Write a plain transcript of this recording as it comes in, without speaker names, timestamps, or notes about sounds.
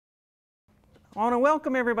I want to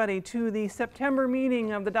welcome everybody to the September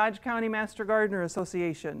meeting of the Dodge County Master Gardener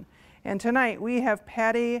Association. And tonight we have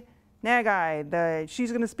Patti Nagai.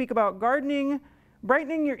 She's going to speak about gardening,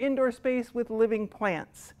 brightening your indoor space with living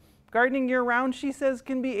plants. Gardening year-round, she says,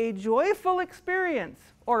 can be a joyful experience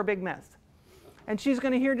or a big mess. And she's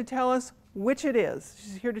going to here to tell us which it is.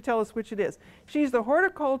 She's here to tell us which it is. She's the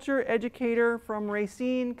Horticulture Educator from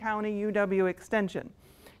Racine County UW Extension.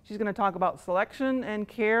 She's going to talk about selection and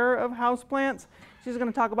care of houseplants. She's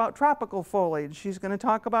going to talk about tropical foliage. She's going to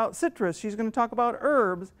talk about citrus. She's going to talk about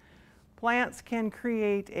herbs. Plants can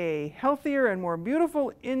create a healthier and more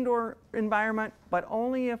beautiful indoor environment, but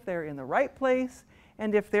only if they're in the right place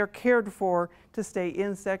and if they're cared for to stay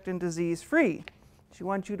insect and disease free. She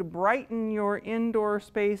wants you to brighten your indoor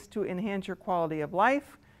space to enhance your quality of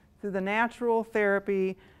life through the natural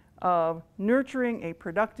therapy of nurturing a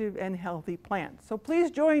productive and healthy plant. So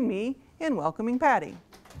please join me in welcoming Patti.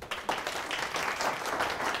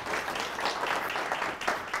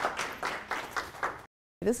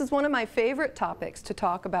 This is one of my favorite topics to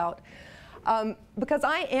talk about because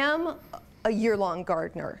I am a year-long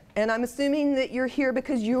gardener, and I'm assuming that you're here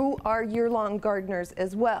because you are year-long gardeners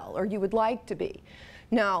as well, or you would like to be.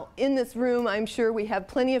 Now, in this room, I'm sure we have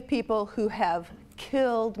plenty of people who have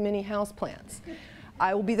killed many houseplants.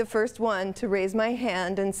 I will be the first one to raise my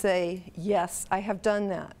hand and say, yes, I have done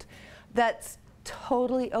that. That's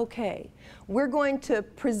totally okay. We're going to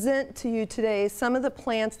present to you today some of the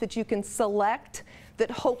plants that you can select that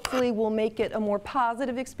hopefully will make it a more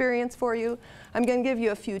positive experience for you. I'm going to give you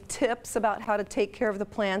a few tips about how to take care of the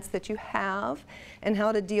plants that you have and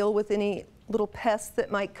how to deal with any little pests that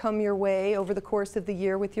might come your way over the course of the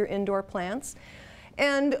year with your indoor plants.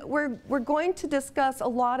 And we're going to discuss a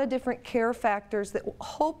lot of different care factors that will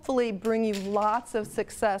hopefully bring you lots of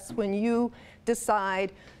success when you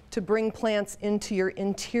decide to bring plants into your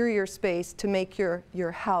interior space to make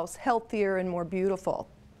your house healthier and more beautiful.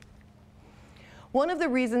 One of the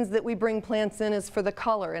reasons that we bring plants in is for the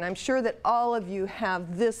color, and I'm sure that all of you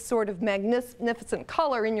have this sort of magnificent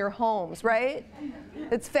color in your homes, right?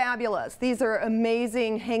 It's fabulous. These are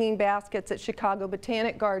amazing hanging baskets at Chicago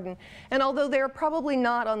Botanic Garden, and although they're probably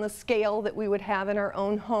not on the scale that we would have in our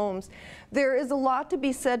own homes, there is a lot to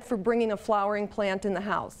be said for bringing a flowering plant in the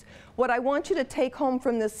house. What I want you to take home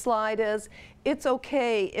from this slide is it's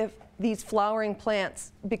okay if these flowering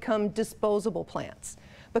plants become disposable plants,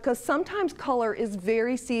 because sometimes color is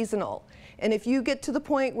very seasonal. And if you get to the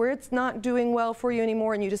point where it's not doing well for you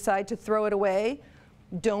anymore and you decide to throw it away,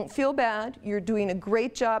 don't feel bad. You're doing a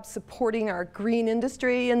great job supporting our green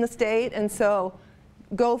industry in the state, and so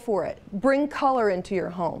go for it. Bring color into your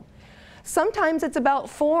home. Sometimes it's about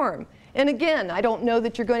form. And again, I don't know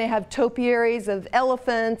that you're going to have topiaries of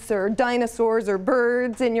elephants or dinosaurs or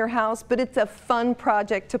birds in your house, but it's a fun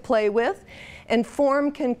project to play with. And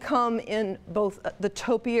form can come in both the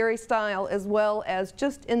topiary style as well as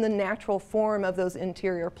just in the natural form of those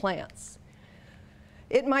interior plants.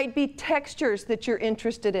 It might be textures that you're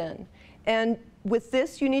interested in. And with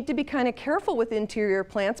this, you need to be kind of careful with interior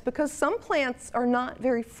plants because some plants are not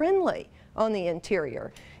very friendly on the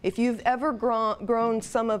interior. If you've ever grown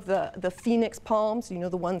some of the phoenix palms, you know,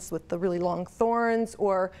 the ones with the really long thorns,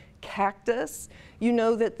 or cactus, you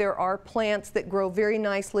know that there are plants that grow very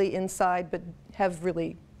nicely inside but have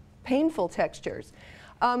really painful textures.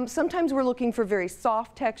 Sometimes we're looking for very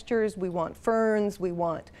soft textures. We want ferns. We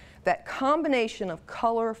want that combination of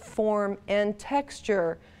color, form, and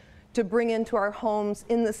texture to bring into our homes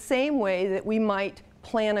in the same way that we might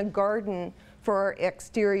plan a garden for our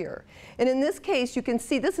exterior. And in this case, you can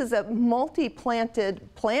see this is a multi-planted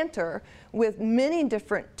planter with many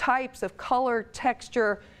different types of color,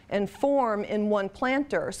 texture, and form in one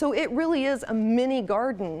planter. So it really is a mini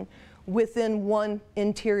garden within one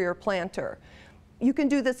interior planter. You can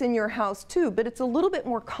do this in your house too, but it's a little bit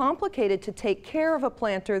more complicated to take care of a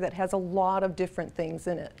planter that has a lot of different things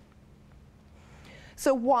in it.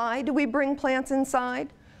 So why do we bring plants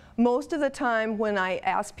inside? Most of the time when I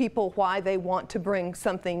ask people why they want to bring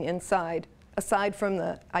something inside, aside from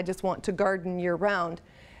the I just want to garden year-round,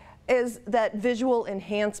 is that visual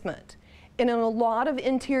enhancement. And in a lot of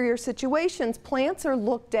interior situations, plants are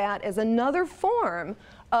looked at as another form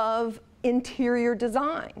of interior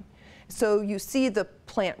design. So you see the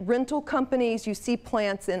plant rental companies, you see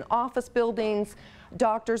plants in office buildings,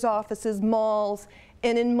 doctor's offices, malls,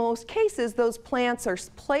 and in most cases those plants are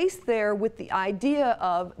placed there with the idea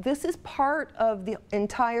of this is part of the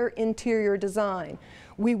entire interior design.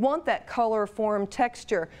 We want that color, form,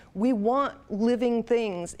 texture. We want living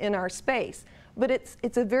things in our space. But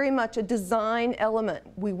it's a very much a design element.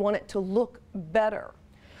 We want it to look better.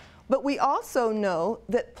 But we also know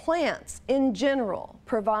that plants in general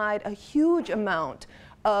provide a huge amount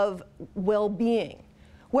of well-being.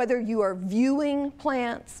 Whether you are viewing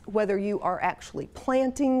plants, whether you are actually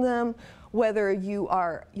planting them, whether you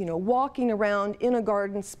are, walking around in a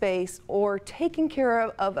garden space or taking care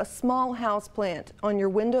of a small house plant on your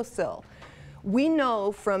windowsill, we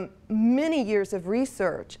know from many years of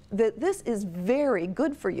research that this is very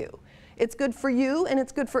good for you. It's good for you, and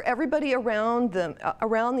it's good for everybody around them,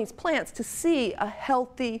 around these plants, to see a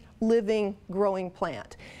healthy, living, growing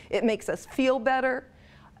plant. It makes us feel better.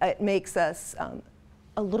 It makes us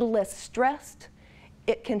a little less stressed.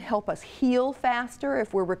 It can help us heal faster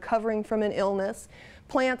if we're recovering from an illness.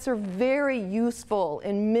 Plants are very useful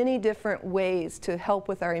in many different ways to help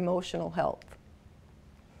with our emotional health.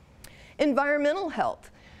 Environmental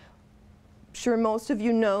health. I'm sure most of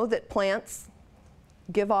you know that plants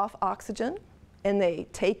give off oxygen, and they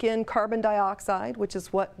take in carbon dioxide, which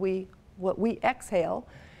is what we exhale.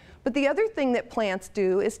 But the other thing that plants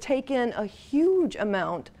do is take in a huge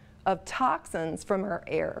amount of toxins from our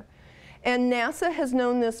air. And NASA has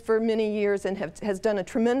known this for many years and has done a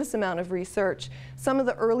tremendous amount of research. Some of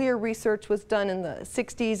the earlier research was done in the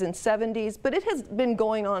 60s and 70s, but it has been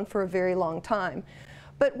going on for a very long time.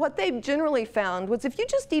 But what they've generally found was if you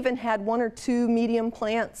just even had 1 or 2 medium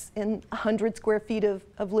plants in 100 square feet of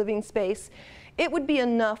living space, it would be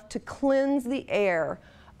enough to cleanse the air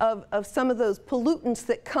of some of those pollutants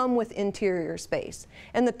that come with interior space.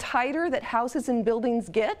 And the tighter that houses and buildings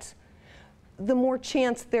get, the more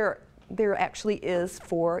chance there actually is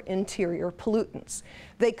for interior pollutants.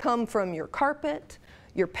 They come from your carpet,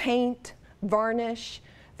 your paint, varnish.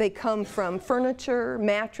 They come from furniture,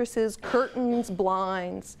 mattresses, curtains,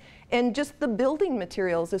 blinds, and just the building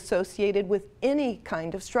materials associated with any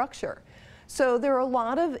kind of structure. So there are a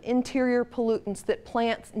lot of interior pollutants that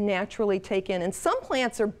plants naturally take in, and some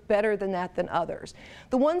plants are better than that than others.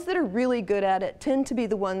 The ones that are really good at it tend to be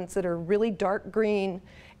the ones that are really dark green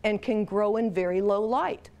and can grow in very low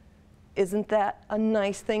light. Isn't that a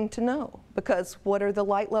nice thing to know? Because what are the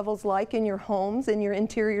light levels like in your homes, in your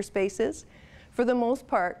interior spaces? For the most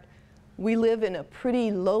part, we live in a pretty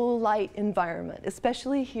low light environment,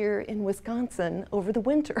 especially here in Wisconsin over the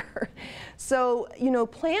winter. So,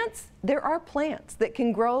 plants, there are plants that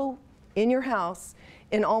can grow in your house,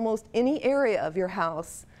 in almost any area of your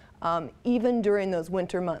house, even during those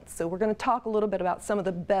winter months. So we're going to talk a little bit about some of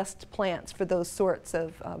the best plants for those sorts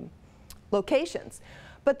of locations.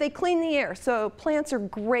 But they clean the air, so plants are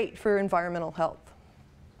great for environmental health.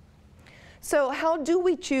 So how do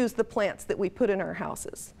we choose the plants that we put in our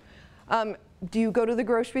houses? Do you go to the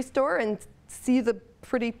grocery store and see the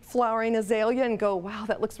pretty flowering azalea and go, wow,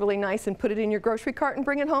 that looks really nice, and put it in your grocery cart and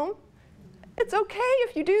bring it home? It's okay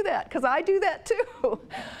if you do that, because I do that too.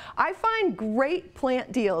 I find great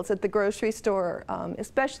plant deals at the grocery store,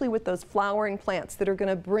 especially with those flowering plants that are going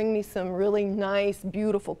to bring me some really nice,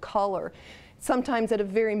 beautiful color. Sometimes at a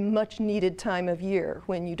very much needed time of year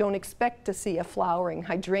when you don't expect to see a flowering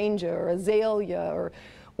hydrangea or azalea or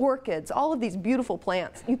orchids, all of these beautiful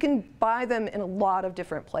plants. You can buy them in a lot of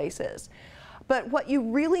different places. But what you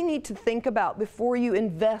really need to think about before you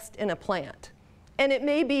invest in a plant, and it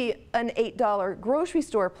may be an $8 grocery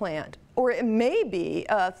store plant, or it may be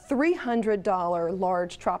a $300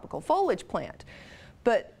 large tropical foliage plant.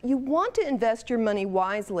 But you want to invest your money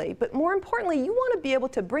wisely, but more importantly, you want to be able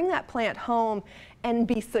to bring that plant home and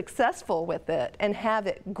be successful with it and have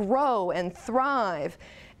it grow and thrive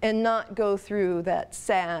and not go through that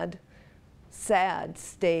sad, sad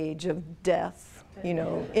stage of death,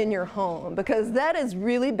 in your home, because that is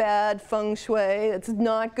really bad feng shui. It's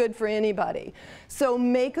not good for anybody. So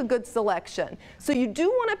make a good selection. So you do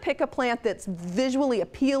want to pick a plant that's visually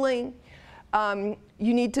appealing.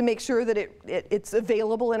 You need to make sure that it's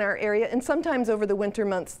available in our area, and sometimes over the winter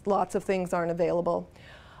months lots of things aren't available.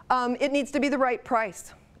 It needs to be the right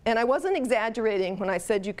price, and I wasn't exaggerating when I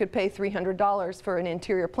said you could pay $300 for an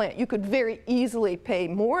interior plant. You could very easily pay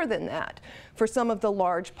more than that for some of the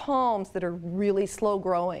large palms that are really slow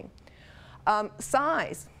growing.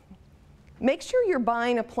 Size. Make sure you're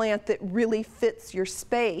buying a plant that really fits your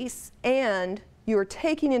space and you're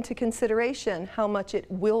taking into consideration how much it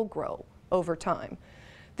will grow over time.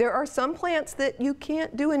 There are some plants that you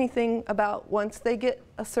can't do anything about once they get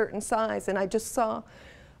a certain size, and I just saw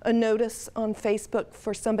a notice on Facebook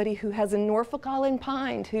for somebody who has a Norfolk Island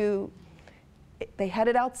pine who they had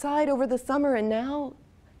it outside over the summer and now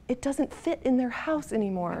it doesn't fit in their house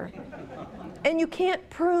anymore. And you can't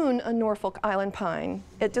prune a Norfolk Island pine.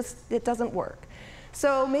 It doesn't work.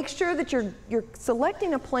 So make sure that you're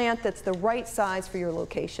selecting a plant that's the right size for your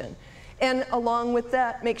location. And along with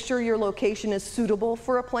that, make sure your location is suitable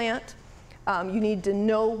for a plant. You need to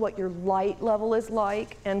know what your light level is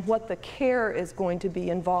like and what the care is going to be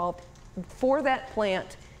involved for that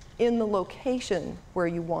plant in the location where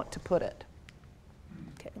you want to put it.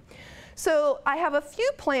 Okay. So I have a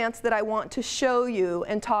few plants that I want to show you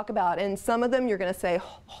and talk about, and some of them you're going to say,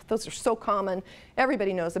 oh, those are so common,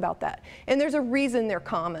 everybody knows about that. And there's a reason they're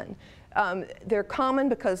common. They're common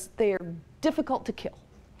because they are difficult to kill.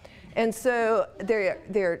 And so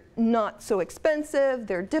they're not so expensive,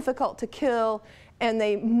 they're difficult to kill, and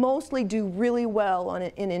they mostly do really well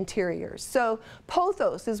in interiors. So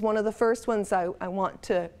pothos is one of the first ones I want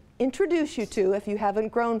to introduce you to if you haven't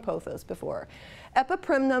grown pothos before.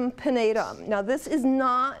 Epiprimnum pinnatum. Now this is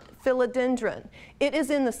not philodendron. It is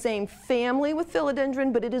in the same family with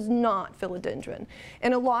philodendron, but it is not philodendron.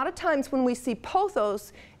 And a lot of times when we see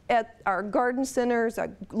pothos at our garden centers, our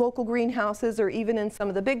local greenhouses, or even in some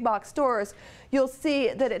of the big box stores, you'll see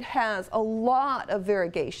that it has a lot of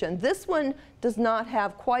variegation. This one does not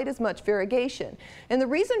have quite as much variegation. And the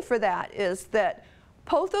reason for that is that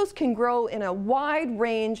pothos can grow in a wide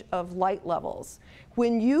range of light levels.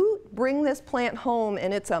 When you bring this plant home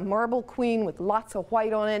and it's a marble queen with lots of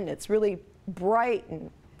white on it and it's really bright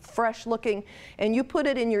and fresh looking, and you put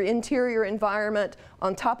it in your interior environment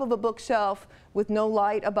on top of a bookshelf with no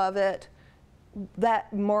light above it,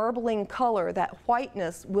 that marbling color, that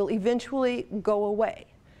whiteness, will eventually go away.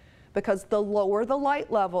 Because the lower the light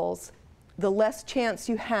levels, the less chance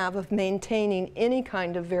you have of maintaining any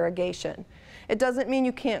kind of variegation. It doesn't mean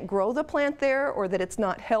you can't grow the plant there or that it's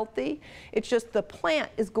not healthy. It's just the plant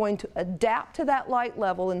is going to adapt to that light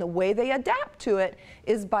level, and the way they adapt to it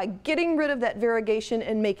is by getting rid of that variegation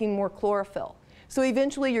and making more chlorophyll. So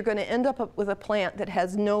eventually you're going to end up with a plant that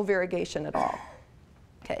has no variegation at all.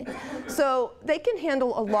 Okay. So they can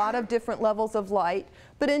handle a lot of different levels of light,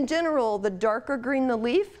 but in general, the darker green the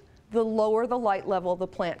leaf, the lower the light level the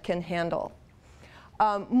plant can handle.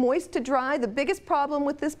 Moist to dry, the biggest problem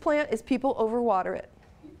with this plant is people overwater it.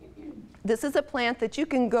 This is a plant that you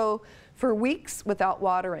can go for weeks without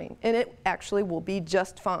watering, and it actually will be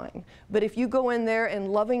just fine. But if you go in there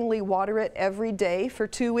and lovingly water it every day for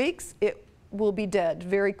 2 weeks, it will be dead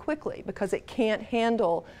very quickly because it can't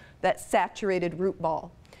handle that saturated root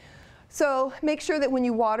ball. So make sure that when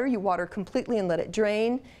you water completely and let it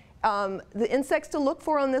drain. The insects to look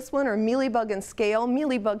for on this one are mealybug and scale.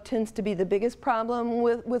 Mealybug tends to be the biggest problem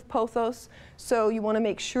with pothos, so you want to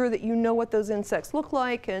make sure that you know what those insects look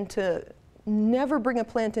like and to never bring a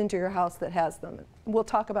plant into your house that has them. We'll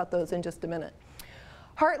talk about those in just a minute.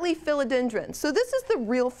 Heartleaf philodendron. So this is the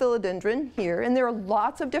real philodendron here, and there are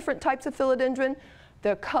lots of different types of philodendron.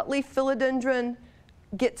 The cutleaf philodendron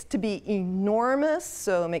gets to be enormous,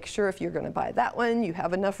 so make sure if you're going to buy that one, you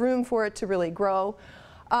have enough room for it to really grow.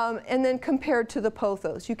 And then compared to the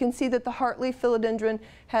pothos, you can see that the heartleaf philodendron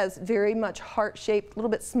has very much heart-shaped, a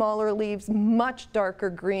little bit smaller leaves, much darker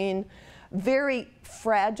green, very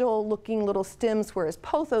fragile looking little stems, whereas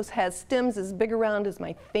pothos has stems as big around as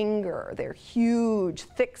my finger. They're huge,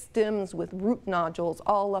 thick stems with root nodules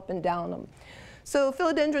all up and down them. So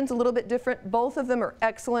philodendron's a little bit different. Both of them are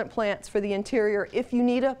excellent plants for the interior. If you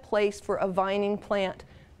need a place for a vining plant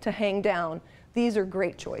to hang down, these are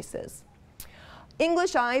great choices.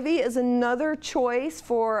 English ivy is another choice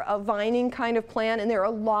for a vining kind of plant, and there are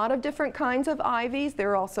a lot of different kinds of ivies.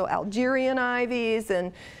 There are also Algerian ivies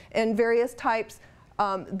and various types.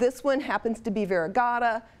 This one happens to be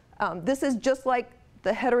variegata. This is just like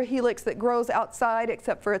the heterohelix that grows outside,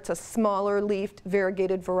 except for it's a smaller leafed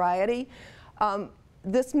variegated variety.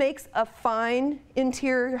 This makes a fine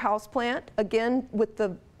interior houseplant, again with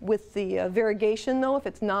the variegation though. If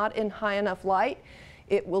it's not in high enough light,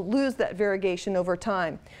 it will lose that variegation over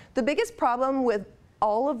time. The biggest problem with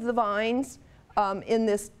all of the vines in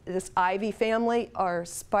this ivy family are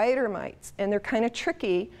spider mites, and they're kind of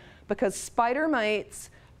tricky because spider mites,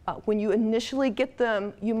 when you initially get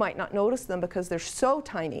them, you might not notice them because they're so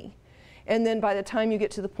tiny. And then by the time you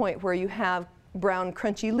get to the point where you have brown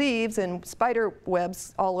crunchy leaves and spider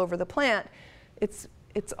webs all over the plant, it's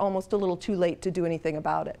almost a little too late to do anything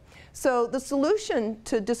about it. So the solution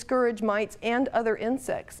to discourage mites and other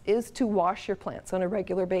insects is to wash your plants on a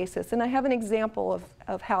regular basis. And I have an example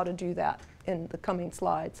of how to do that in the coming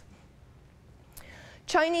slides.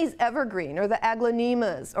 Chinese evergreen, or the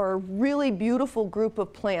aglaonemas, are a really beautiful group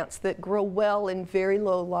of plants that grow well in very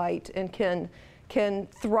low light and can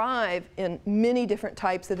thrive in many different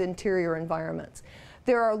types of interior environments.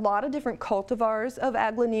 There are a lot of different cultivars of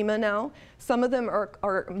aglaonema now. Some of them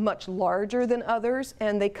are much larger than others,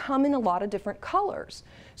 and they come in a lot of different colors.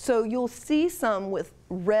 So you'll see some with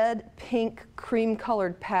red, pink,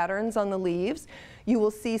 cream-colored patterns on the leaves. You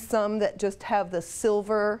will see some that just have the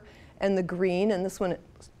silver and the green, and this one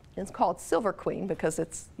is called Silver Queen because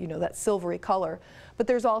it's, you know, that silvery color. But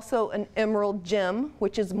there's also an emerald gem,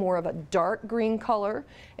 which is more of a dark green color.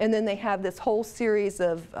 And then they have this whole series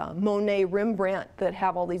of Monet Rembrandt that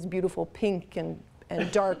have all these beautiful pink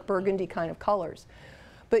and dark burgundy kind of colors.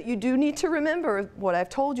 But you do need to remember what I've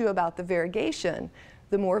told you about the variegation.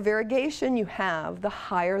 The more variegation you have, the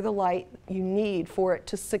higher the light you need for it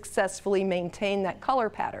to successfully maintain that color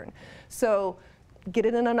pattern. So get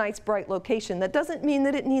it in a nice bright location. That doesn't mean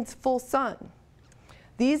that it needs full sun.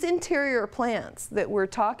 These interior plants that we're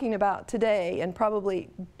talking about today, and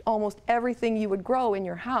probably almost everything you would grow in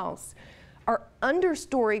your house, are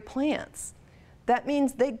understory plants. That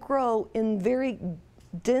means they grow in very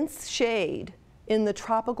dense shade in the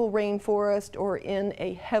tropical rainforest or in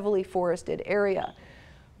a heavily forested area.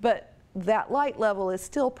 But that light level is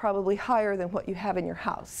still probably higher than what you have in your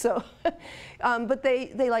house. So, but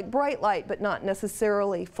they like bright light, but not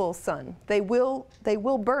necessarily full sun. They will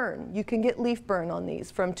burn. You can get leaf burn on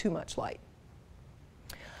these from too much light.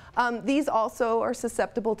 These also are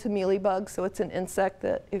susceptible to mealybugs, so it's an insect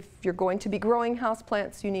that if you're going to be growing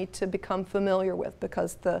houseplants, you need to become familiar with,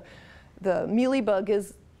 because the mealybug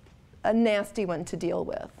is a nasty one to deal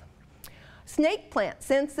with. Snake plant,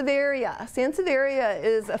 Sansevieria. Sansevieria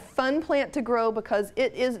is a fun plant to grow because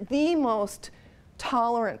it is the most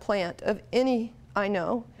tolerant plant of any I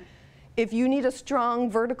know. If you need a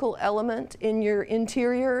strong vertical element in your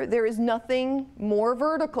interior, there is nothing more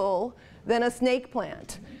vertical than a snake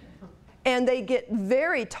plant. And they get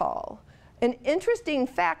very tall. An interesting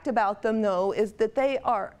fact about them, though, is that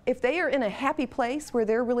if they are in a happy place where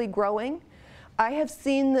they're really growing, I have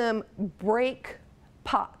seen them break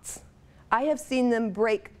pots. I have seen them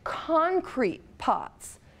break concrete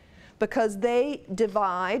pots because they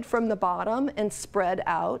divide from the bottom and spread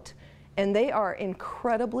out, and they are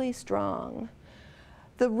incredibly strong.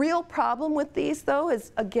 The real problem with these, though,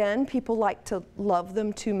 is, again, people like to love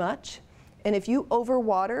them too much. And if you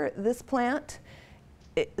overwater this plant,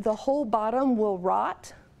 the whole bottom will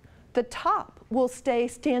rot. The top will stay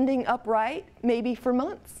standing upright maybe for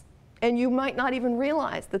months. And you might not even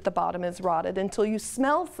realize that the bottom is rotted until you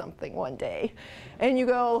smell something one day. And you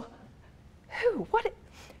go, "Ooh,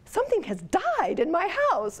 something has died in my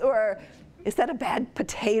house." Or, "Is that a bad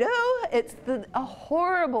potato?" It's a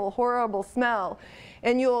horrible, horrible smell.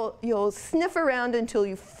 And you'll sniff around until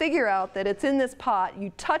you figure out that it's in this pot.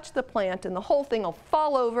 You touch the plant and the whole thing will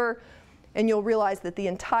fall over, and you'll realize that the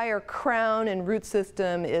entire crown and root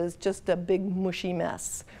system is just a big mushy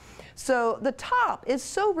mess. So the top is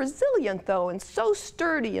so resilient, though, and so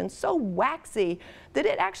sturdy and so waxy that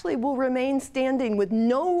it actually will remain standing with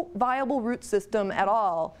no viable root system at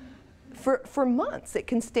all for months. It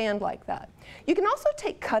can stand like that. You can also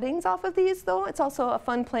take cuttings off of these, though. It's also a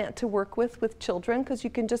fun plant to work with children, because you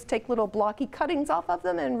can just take little blocky cuttings off of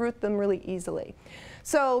them and root them really easily.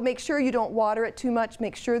 So make sure you don't water it too much.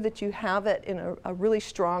 Make sure that you have it in a really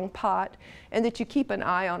strong pot, and that you keep an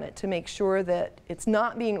eye on it to make sure that it's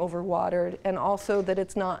not being overwatered, and also that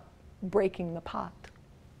it's not breaking the pot.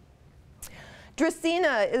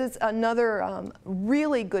 Dracaena is another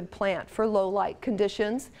really good plant for low light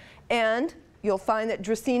conditions, and you'll find that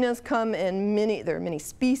Dracaenas come in there are many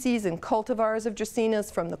species and cultivars of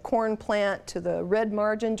Dracaenas, from the corn plant to the red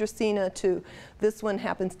margin Dracaena to this one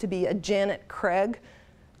happens to be a Janet Craig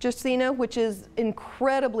Dracaena, which is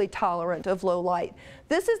incredibly tolerant of low light.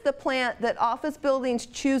 This is the plant that office buildings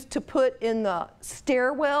choose to put in the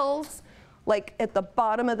stairwells, like at the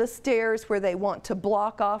bottom of the stairs where they want to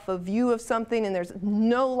block off a view of something and there's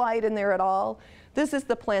no light in there at all. This is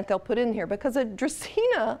the plant they'll put in here, because a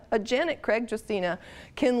Dracaena, a Janet Craig Dracaena,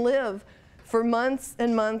 can live for months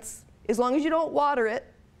and months. As long as you don't water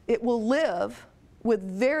it, it will live with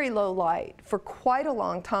very low light for quite a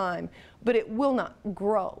long time, but it will not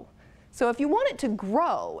grow. So if you want it to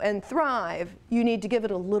grow and thrive, you need to give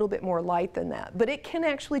it a little bit more light than that. But it can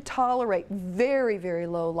actually tolerate very, very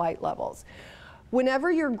low light levels.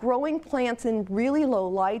 Whenever you're growing plants in really low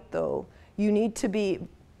light, though, you need to be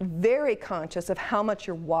very conscious of how much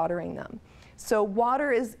you're watering them. So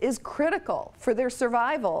water is critical for their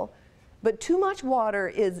survival, but too much water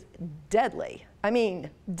is deadly. I mean,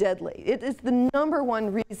 deadly. It is the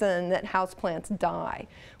 #1 reason that houseplants die,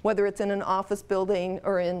 whether it's in an office building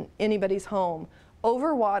or in anybody's home.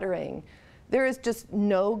 Overwatering, there is just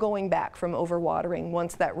no going back from overwatering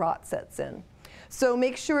once that rot sets in. So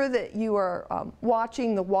make sure that you are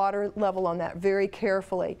watching the water level on that very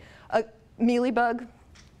carefully. Mealybug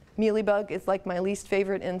is like my least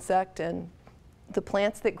favorite insect, and the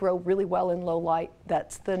plants that grow really well in low light,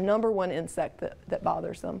 that's the #1 insect that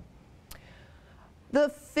bothers them. The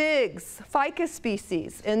figs, ficus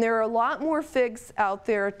species, and there are a lot more figs out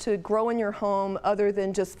there to grow in your home other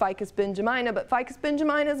than just Ficus benjamina, but Ficus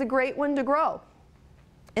benjamina is a great one to grow.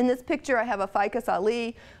 In this picture I have a Ficus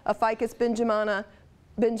ali, a Ficus benjamina,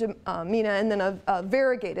 and then a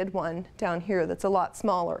variegated one down here that's a lot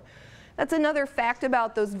smaller. That's another fact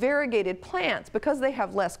about those variegated plants. Because they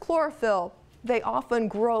have less chlorophyll, they often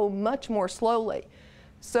grow much more slowly.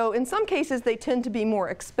 So in some cases they tend to be more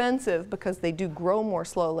expensive because they do grow more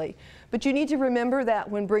slowly. But you need to remember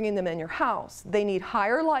that when bringing them in your house. They need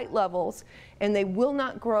higher light levels, and they will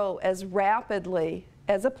not grow as rapidly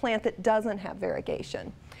as a plant that doesn't have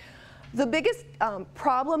variegation. The biggest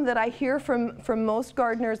problem that I hear from most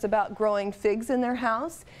gardeners about growing figs in their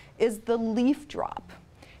house is the leaf drop.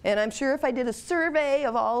 And I'm sure if I did a survey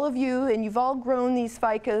of all of you and you've all grown these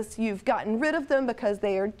ficus, you've gotten rid of them because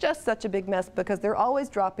they are just such a big mess because they're always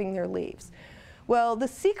dropping their leaves. Well, the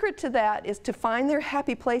secret to that is to find their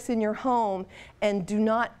happy place in your home and do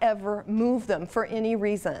not ever move them for any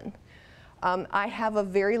reason. I have a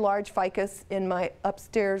very large ficus in my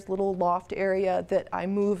upstairs little loft area that I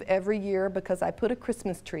move every year because I put a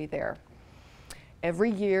Christmas tree there. Every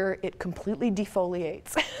year it completely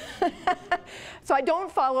defoliates. So I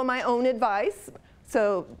don't follow my own advice.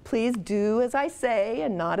 So please do as I say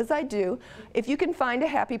and not as I do. If you can find a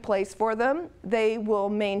happy place for them, they will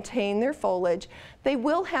maintain their foliage. They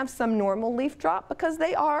will have some normal leaf drop because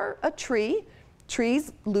they are a tree.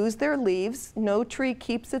 Trees lose their leaves. No tree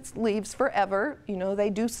keeps its leaves forever. You know, they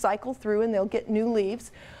do cycle through and they'll get new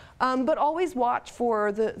leaves. But always watch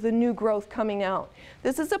for the new growth coming out.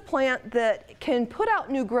 This is a plant that can put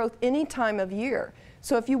out new growth any time of year.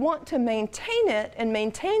 So if you want to maintain it and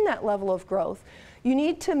maintain that level of growth, you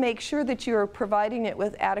need to make sure that you're providing it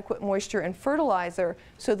with adequate moisture and fertilizer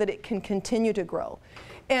so that it can continue to grow.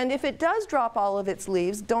 And if it does drop all of its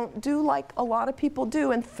leaves, don't do like a lot of people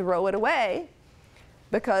do and throw it away,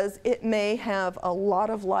 because it may have a lot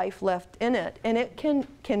of life left in it, and it can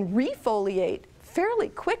refoliate fairly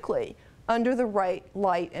quickly under the right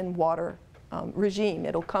light and water regime.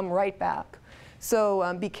 It'll come right back.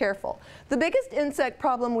 So be careful. The biggest insect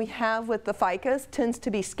problem we have with the ficus tends to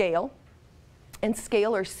be scale. And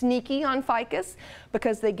scale are sneaky on ficus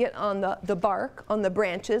because they get on the bark, on the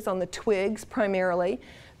branches, on the twigs primarily.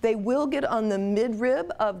 They will get on the midrib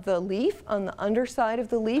of the leaf, on the underside of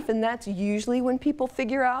the leaf, and that's usually when people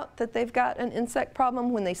figure out that they've got an insect problem,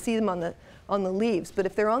 when they see them on the leaves. But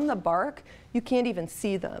if they're on the bark, you can't even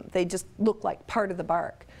see them. They just look like part of the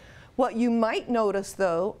bark. What you might notice,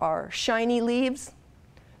 though, are shiny leaves,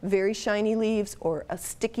 very shiny leaves, or a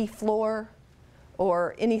sticky floor,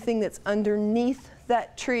 or anything that's underneath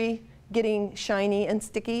that tree getting shiny and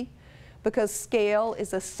sticky, because scale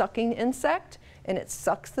is a sucking insect, and it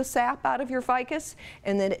sucks the sap out of your ficus,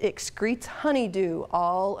 and then it excretes honeydew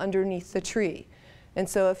all underneath the tree. And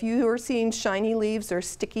so if you are seeing shiny leaves or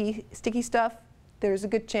sticky stuff, there's a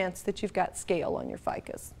good chance that you've got scale on your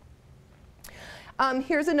ficus.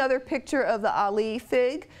 Here's another picture of the Ali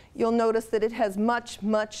fig. You'll notice that it has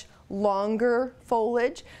much longer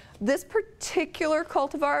foliage. This particular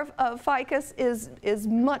cultivar of ficus is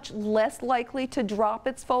much less likely to drop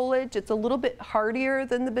its foliage. It's a little bit hardier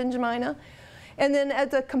than the benjamina. And then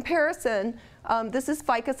as a comparison, this is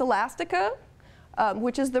Ficus elastica,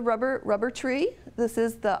 which is the rubber tree. This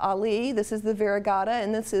is the Ali, this is the variegata,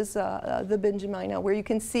 and this is the benjamina, where you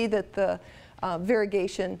can see that the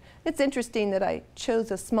variegation. It's interesting that I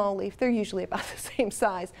chose a small leaf. They're usually about the same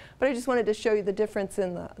size, but I just wanted to show you the difference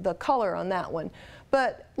in the color on that one.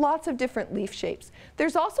 But lots of different leaf shapes.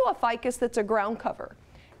 There's also a ficus that's a ground cover,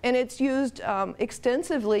 and it's used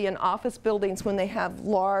extensively in office buildings when they have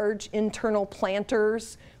large internal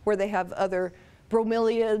planters where they have other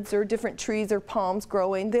bromeliads or different trees or palms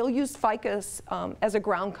growing. They'll use ficus as a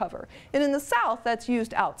ground cover. And in the South, that's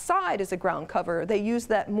used outside as a ground cover. They use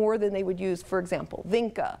that more than they would use, for example,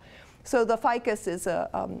 vinca. So the ficus is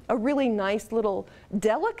a really nice little,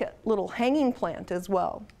 delicate little hanging plant as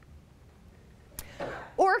well.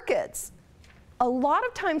 Orchids. A lot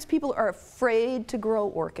of times people are afraid to grow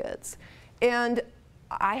orchids. And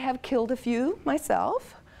I have killed a few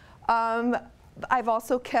myself. I've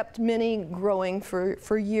also kept many growing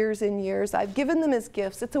for years and years. I've given them as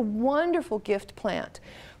gifts. It's a wonderful gift plant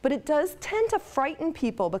But it does tend to frighten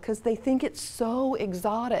people because they think it's so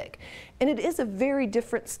exotic. And it is a very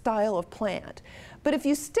different style of plant. But if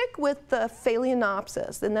you stick with the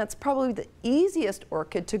Phalaenopsis, then that's probably the easiest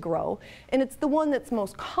orchid to grow, and it's the one that's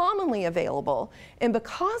most commonly available. And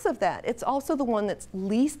because of that, it's also the one that's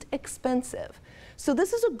least expensive. So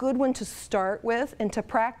this is a good one to start with and to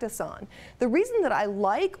practice on. The reason that I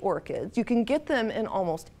like orchids, you can get them in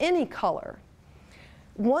almost any color.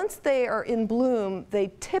 Once they are in bloom,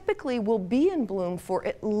 they typically will be in bloom for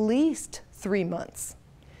at least 3 months.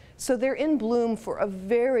 So they're in bloom for a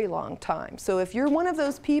very long time. So if you're one of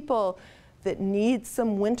those people that needs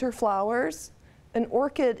some winter flowers, an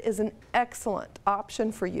orchid is an excellent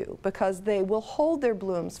option for you because they will hold their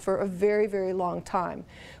blooms for a very, very long time.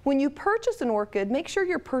 When you purchase an orchid, make sure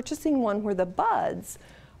you're purchasing one where the buds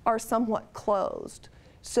are somewhat closed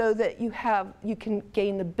so that you can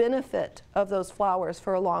gain the benefit of those flowers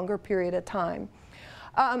for a longer period of time.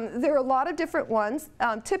 There are a lot of different ones.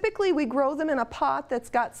 Typically we grow them in a pot that's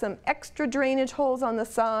got some extra drainage holes on the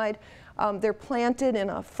side. They're planted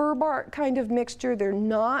in a fir bark kind of mixture. They're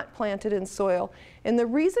not planted in soil. And the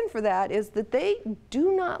reason for that is that they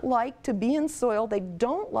do not like to be in soil. They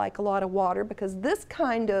don't like a lot of water because this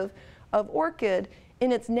kind of orchid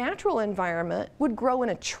in its natural environment would grow in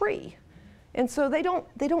a tree. And so they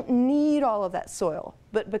don't need all of that soil.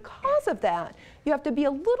 But because of that, you have to be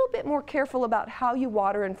a little bit more careful about how you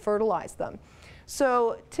water and fertilize them.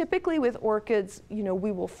 So typically with orchids, you know,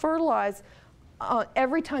 we will fertilize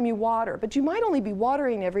every time you water, but you might only be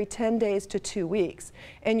watering every 10 days to 2 weeks.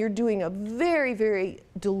 And you're doing a very, very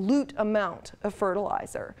dilute amount of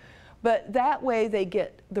fertilizer. But that way they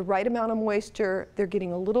get the right amount of moisture, they're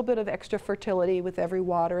getting a little bit of extra fertility with every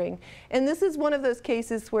watering. And this is one of those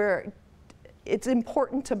cases where it's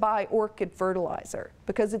important to buy orchid fertilizer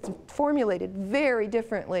because it's formulated very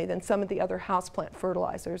differently than some of the other houseplant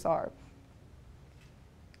fertilizers are.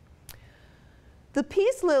 The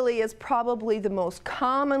peace lily is probably the most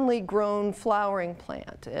commonly grown flowering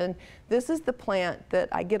plant, and this is the plant that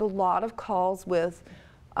I get a lot of calls with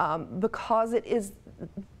because it is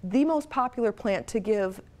the most popular plant to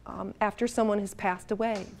give after someone has passed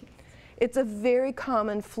away. It's a very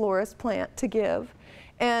common florist plant to give,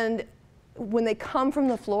 and when they come from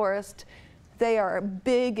the florist, they are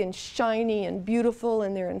big and shiny and beautiful,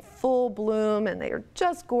 and they're in full bloom, and they are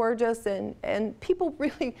just gorgeous, and people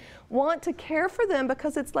really want to care for them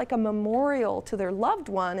because it's like a memorial to their loved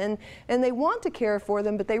one, and they want to care for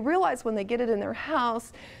them, but they realize when they get it in their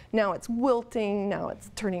house, now it's wilting, now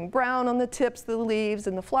it's turning brown on the tips of the leaves,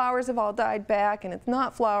 and the flowers have all died back, and it's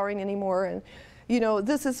not flowering anymore, and you know,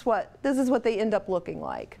 this is what they end up looking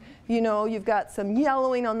like. You know, you've got some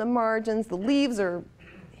yellowing on the margins, the leaves are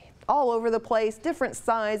all over the place, different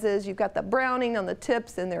sizes, you've got the browning on the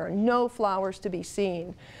tips, and there are no flowers to be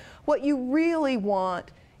seen. What you really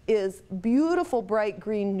want is beautiful bright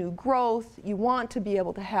green new growth. You want to be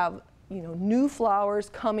able to have, you know, new flowers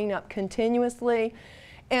coming up continuously.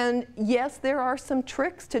 And yes, there are some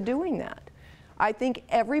tricks to doing that. I think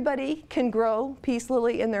everybody can grow peace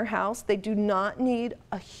lily in their house. They do not need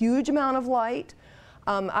a huge amount of light.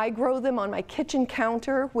 I grow them on my kitchen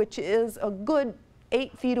counter, which is a good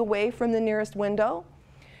 8 feet away from the nearest window,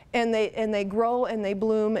 and they grow and they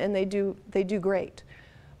bloom and they do great.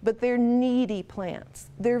 But they're needy plants.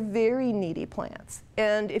 They're very needy plants.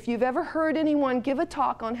 And if you've ever heard anyone give a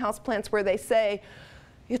talk on houseplants where they say,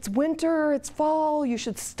 it's winter, it's fall, you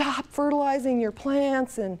should stop fertilizing your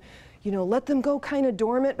plants and, you know, let them go kind of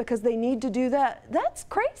dormant because they need to do that, that's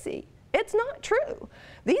crazy. It's not true.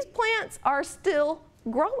 These plants are still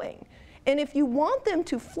growing. And if you want them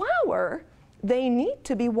to flower, they need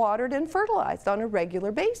to be watered and fertilized on a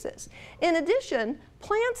regular basis. In addition,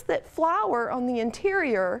 plants that flower on the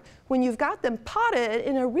interior, when you've got them potted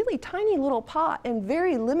in a really tiny little pot and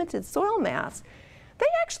very limited soil mass, they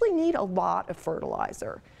actually need a lot of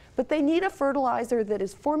fertilizer. But they need a fertilizer that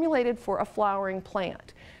is formulated for a flowering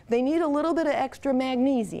plant. They need a little bit of extra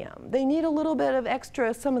magnesium. They need a little bit of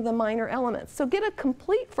extra some of the minor elements. So get a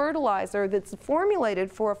complete fertilizer that's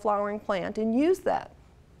formulated for a flowering plant and use that.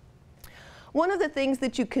 One of the things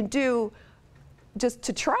that you can do just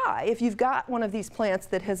to try, if you've got one of these plants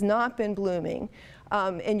that has not been blooming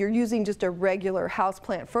and you're using just a regular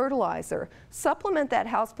houseplant fertilizer, supplement that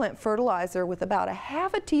houseplant fertilizer with about a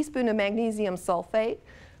half a teaspoon of magnesium sulfate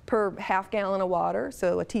per half gallon of water,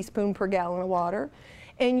 so a teaspoon per gallon of water,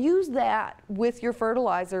 and use that with your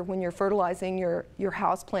fertilizer when you're fertilizing your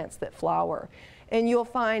houseplants that flower. And you'll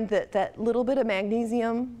find that that little bit of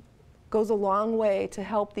magnesium goes a long way to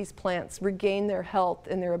help these plants regain their health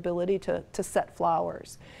and their ability to set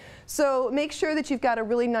flowers. So make sure that you've got a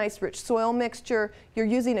really nice rich soil mixture, you're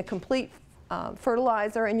using a complete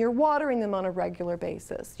fertilizer, and you're watering them on a regular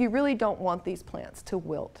basis. You really don't want these plants to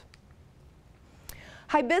wilt.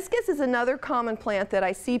 Hibiscus is another common plant that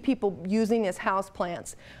I see people using as house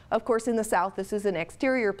plants. Of course, in the South, this is an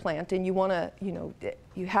exterior plant, and you want to,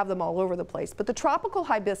 you have them all over the place. But the tropical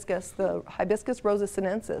hibiscus, the Hibiscus rosa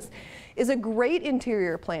sinensis, is a great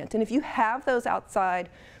interior plant. And if you have those outside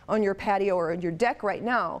on your patio or on your deck right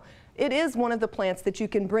now, it is one of the plants that you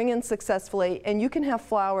can bring in successfully, and you can have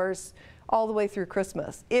flowers all the way through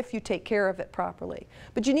Christmas if you take care of it properly.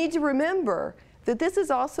 But you need to remember that this is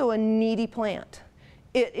also a needy plant.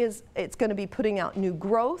 It's going to be putting out new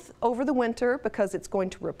growth over the winter because it's going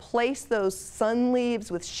to replace those sun leaves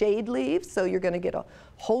with shade leaves, so you're going to get a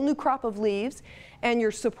whole new crop of leaves, and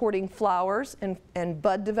you're supporting flowers and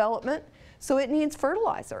bud development. So it needs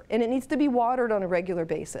fertilizer, and it needs to be watered on a regular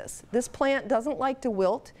basis. This plant doesn't like to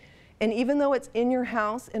wilt, and even though it's in your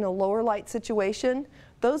house in a lower light situation,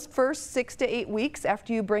 those first 6 to 8 weeks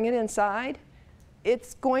after you bring it inside,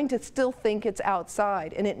 it's going to still think it's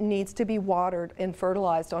outside, and it needs to be watered and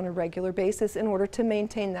fertilized on a regular basis in order to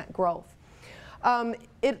maintain that growth.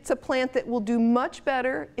 It's a plant that will do much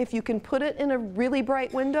better if you can put it in a really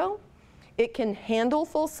bright window. It can handle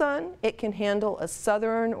full sun, it can handle a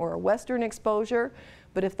southern or a western exposure,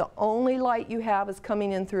 but if the only light you have is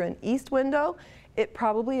coming in through an east window, it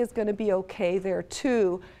probably is going to be okay there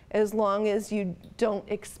too, as long as you don't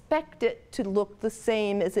expect it to look the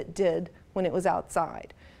same as it did when it was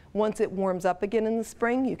outside. Once it warms up again in the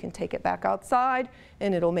spring, you can take it back outside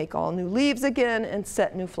and it'll make all new leaves again and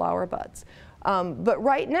set new flower buds. But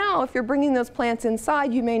right now, if you're bringing those plants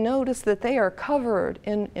inside, you may notice that they are covered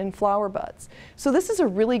in flower buds. So this is a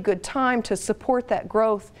really good time to support that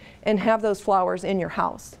growth and have those flowers in your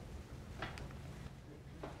house.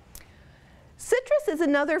 Citrus is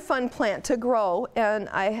another fun plant to grow, and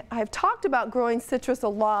I've talked about growing citrus a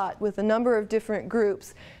lot with a number of different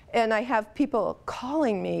groups. And I have people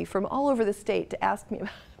calling me from all over the state to ask me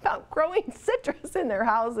about growing citrus in their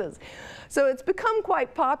houses. So it's become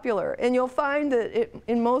quite popular, and you'll find that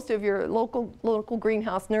in most of your local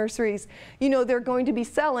greenhouse nurseries, they're going to be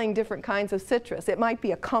selling different kinds of citrus. It might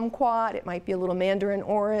be a kumquat, it might be a little mandarin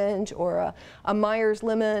orange, or a Myers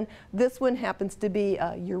lemon. This one happens to be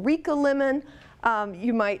a Eureka lemon.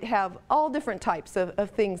 You might have all different types of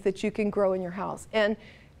things that you can grow in your house. And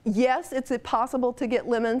yes, it's possible to get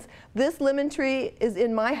lemons. This lemon tree is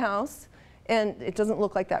in my house, and it doesn't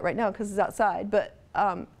look like that right now because it's outside, but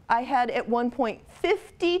I had at one point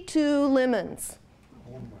 52 lemons.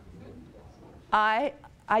 I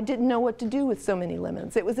didn't know what to do with so many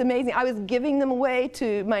lemons. It was amazing. I was giving them away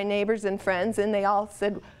to my neighbors and friends, and they all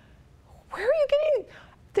said, "Where are you getting?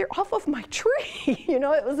 They're off of my tree."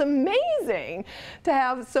 It was amazing to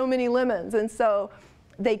have so many lemons. And so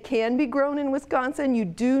they can be grown in Wisconsin. You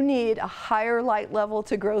do need a higher light level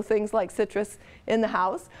to grow things like citrus in the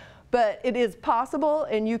house, but it is possible,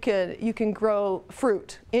 and you can grow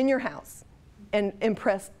fruit in your house and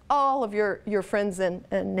impress all of your friends and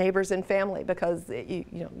neighbors and family, because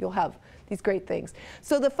you'll have these great things.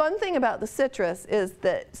 So the fun thing about the citrus is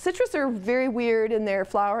that citrus are very weird in their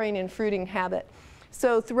flowering and fruiting habit.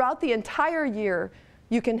 So throughout the entire year,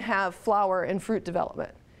 you can have flower and fruit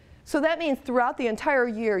development. So that means throughout the entire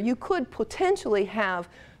year, you could potentially have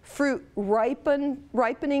fruit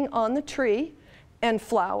ripening on the tree and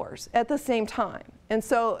flowers at the same time. And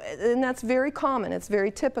that's very common, it's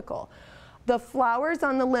very typical. The flowers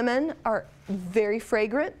on the lemon are very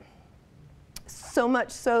fragrant, so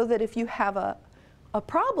much so that if you have a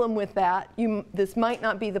problem with that, this might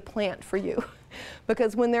not be the plant for you.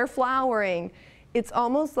 Because when they're flowering, it's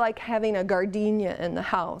almost like having a gardenia in the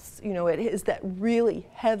house. It is that really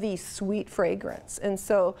heavy, sweet fragrance. And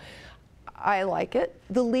so I like it.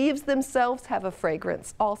 The leaves themselves have a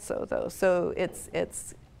fragrance also, though. So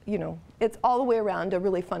it's all the way around a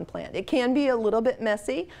really fun plant. It can be a little bit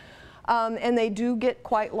messy, and they do get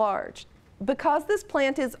quite large. Because this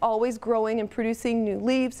plant is always growing and producing new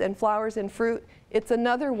leaves and flowers and fruit, it's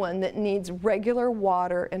another one that needs regular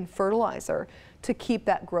water and fertilizer to keep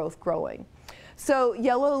that growth growing. So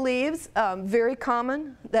yellow leaves, very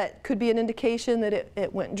common. That could be an indication that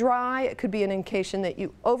it went dry. It could be an indication that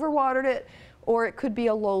you overwatered it, or it could be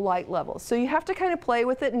a low light level. So you have to kind of play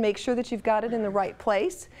with it and make sure that you've got it in the right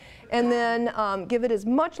place, and then give it as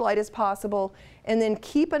much light as possible, and then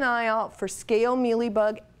keep an eye out for scale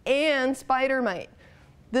mealybug and spider mite.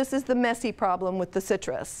 This is the messy problem with the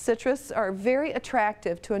citrus. Citrus are very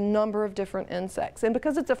attractive to a number of different insects, and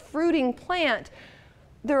because it's a fruiting plant,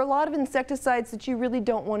 there are a lot of insecticides that you really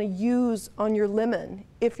don't want to use on your lemon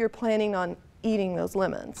if you're planning on eating those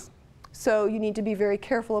lemons. So you need to be very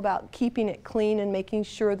careful about keeping it clean and making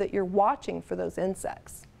sure that you're watching for those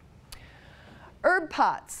insects. Herb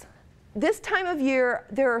pots. This time of year,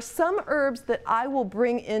 there are some herbs that I will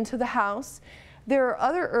bring into the house. There are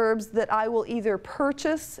other herbs that I will either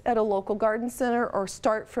purchase at a local garden center or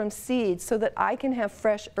start from seeds so that I can have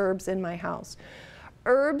fresh herbs in my house.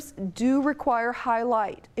 Herbs do require high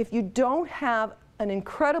light. If you don't have an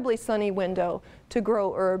incredibly sunny window to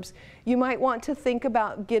grow herbs, you might want to think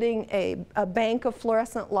about getting a bank of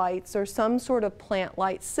fluorescent lights or some sort of plant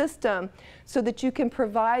light system so that you can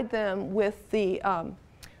provide them with the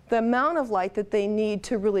amount of light that they need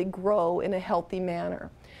to really grow in a healthy manner.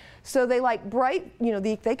 So they like bright, you know,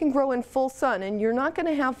 they can grow in full sun, and you're not going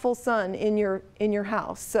to have full sun in your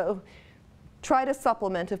house. So try to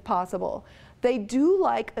supplement if possible. They do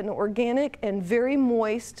like an organic and very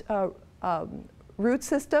moist root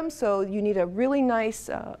system, so you need a really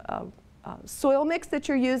nice soil mix that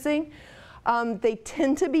you're using. They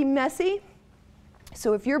tend to be messy.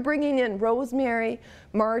 So if you're bringing in rosemary,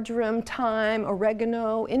 marjoram, thyme,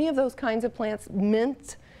 oregano, any of those kinds of plants,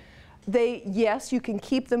 mint, yes, you can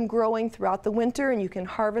keep them growing throughout the winter and you can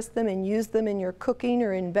harvest them and use them in your cooking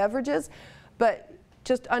or in beverages, but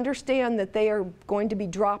just understand that they are going to be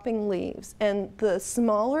dropping leaves. And the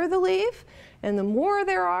smaller the leaf and the more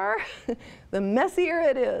there are, the messier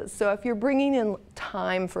it is. So if you're bringing in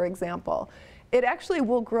thyme, for example, it actually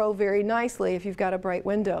will grow very nicely if you've got a bright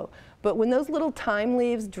window. But when those little thyme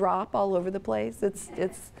leaves drop all over the place,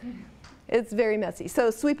 it's very messy. So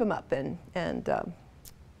sweep them up and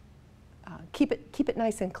keep it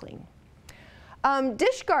nice and clean.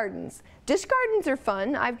 Dish gardens. Dish gardens are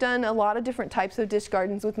fun. I've done a lot of different types of dish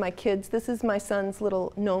gardens with my kids. This is my son's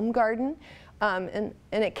little gnome garden. And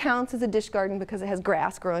it counts as a dish garden because it has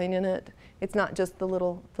grass growing in it. It's not just the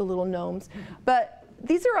little gnomes. But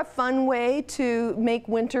these are a fun way to make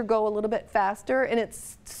winter go a little bit faster, and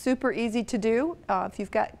it's super easy to do. If you've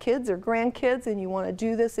got kids or grandkids and you want to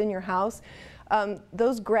do this in your house,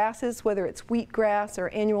 those grasses, whether it's wheatgrass or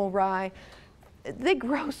annual rye, they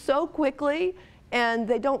grow so quickly and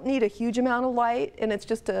they don't need a huge amount of light, and it's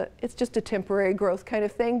just a temporary growth kind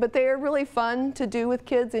of thing, but they are really fun to do with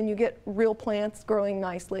kids and you get real plants growing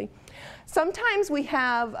nicely. Sometimes we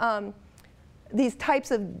have these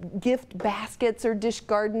types of gift baskets or dish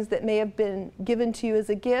gardens that may have been given to you as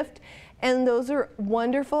a gift, and those are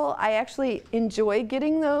wonderful. I actually enjoy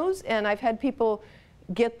getting those, and I've had people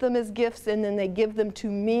get them as gifts and then they give them to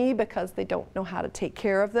me because they don't know how to take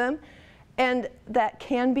care of them. And that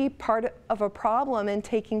can be part of a problem in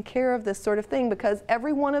taking care of this sort of thing, because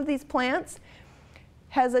every one of these plants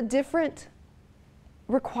has a different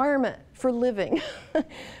requirement for living.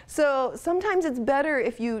 So sometimes it's better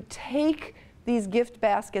if you take these gift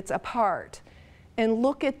baskets apart and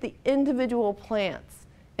look at the individual plants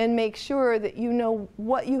and make sure that you know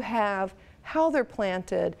what you have, how they're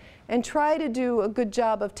planted, and try to do a good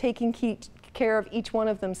job of taking care of each one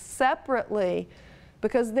of them separately,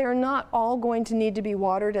 because they're not all going to need to be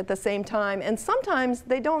watered at the same time, and sometimes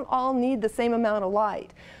they don't all need the same amount of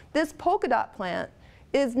light. This polka dot plant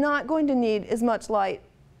is not going to need as much light.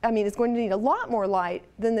 I mean, it's going to need a lot more light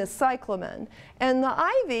than this cyclamen. And the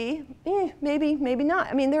ivy, maybe not.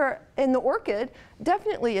 I mean, in the orchid,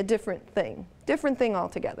 definitely a different thing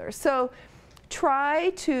altogether. So try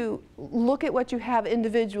to look at what you have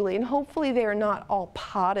individually, and hopefully they are not all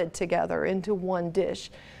potted together into one dish.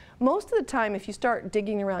 Most of the time, if you start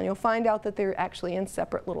digging around, you'll find out that they're actually in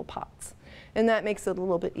separate little pots, and that makes it a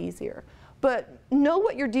little bit easier. But know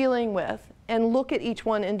what you're dealing with and look at each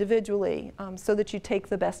one individually so that you take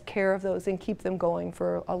the best care of those and keep them going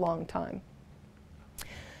for a long time.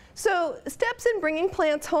 So steps in bringing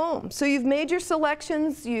plants home. So you've made your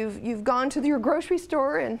selections, you've gone to your grocery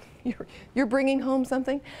store and you're bringing home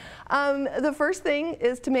something. The first thing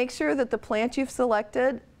is to make sure that the plant you've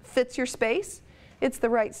selected fits your space. It's the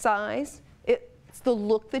right size, it's the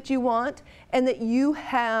look that you want, and that you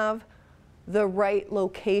have the right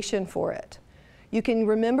location for it. You can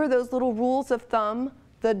remember those little rules of thumb.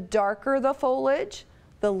 The darker the foliage,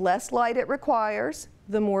 the less light it requires,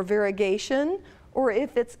 the more variegation, or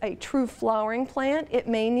if it's a true flowering plant, it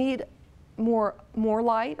may need more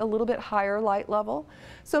light, a little bit higher light level.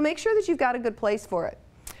 So make sure that you've got a good place for it.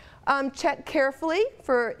 Check carefully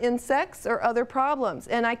for insects or other problems.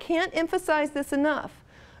 And I can't emphasize this enough.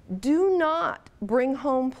 Do not bring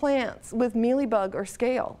home plants with mealybug or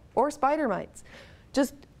scale or spider mites.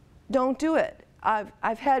 Just don't do it.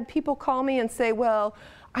 I've had people call me and say, well,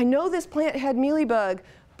 I know this plant had mealybug,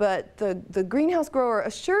 but the greenhouse grower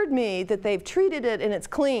assured me that they've treated it and it's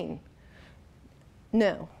clean.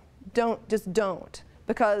 No, just don't.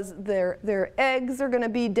 because their eggs are going to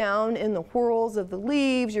be down in the whorls of the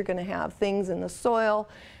leaves. You're going to have things in the soil.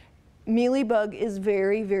 Mealybug is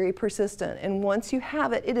very, very persistent, and once you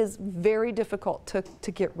have it, it is very difficult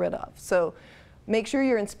to get rid of. So make sure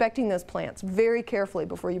you're inspecting those plants very carefully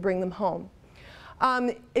before you bring them home.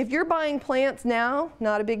 If you're buying plants now,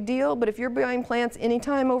 not a big deal, but if you're buying plants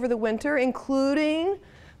anytime over the winter, including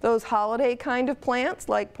those holiday kind of plants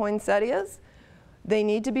like poinsettias, they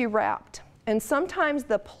need to be wrapped. And sometimes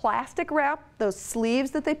the plastic wrap, those sleeves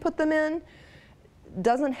that they put them in,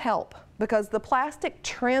 doesn't help because the plastic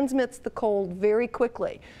transmits the cold very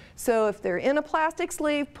quickly. So if they're in a plastic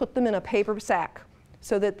sleeve, put them in a paper sack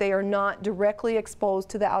so that they are not directly exposed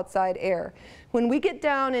to the outside air. When we get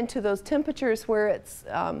down into those temperatures where it's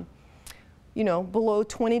you know, below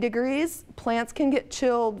 20 degrees, plants can get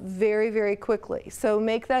chilled very, very quickly. So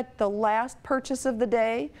make that the last purchase of the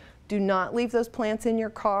day. Do not leave those plants in your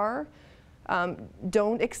car.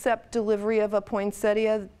 Don't accept delivery of a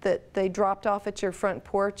poinsettia that they dropped off at your front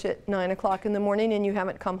porch at 9 o'clock in the morning and you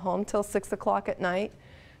haven't come home till 6 o'clock at night.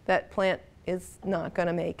 That plant is not going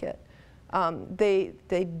to make it.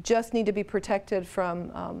 They just need to be protected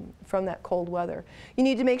from that cold weather. You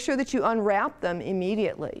need to make sure that you unwrap them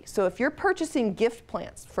immediately. So if you're purchasing gift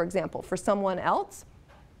plants, for example, for someone else,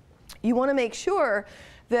 you want to make sure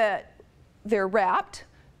that they're wrapped.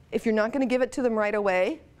 If you're not going to give it to them right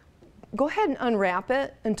away, go ahead and unwrap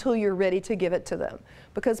it until you're ready to give it to them.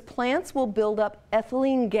 Because plants will build up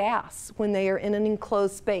ethylene gas when they are in an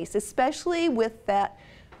enclosed space, especially with that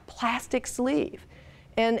plastic sleeve.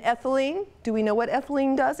 And ethylene, do we know what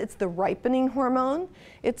ethylene does? It's the ripening hormone.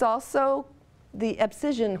 It's also the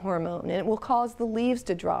abscission hormone, and it will cause the leaves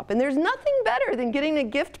to drop. And there's nothing better than getting a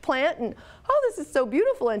gift plant and, oh, this is so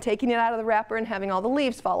beautiful, and taking it out of the wrapper and having all the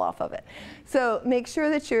leaves fall off of it. So make sure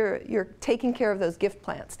that you're taking care of those gift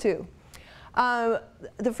plants too.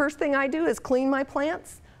 The first thing I do is clean my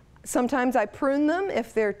plants. Sometimes I prune them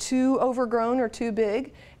if they're too overgrown or too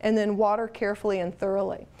big, and then water carefully and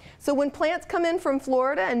thoroughly. So when plants come in from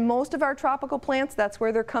Florida, and most of our tropical plants, that's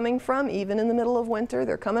where they're coming from, even in the middle of winter,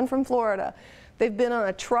 they're coming from Florida. They've been on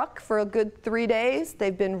a truck for a good 3 days.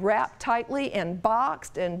 They've been wrapped tightly and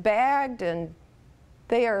boxed and bagged, and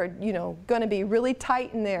they are, you know, going to be really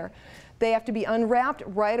tight in there. They have to be unwrapped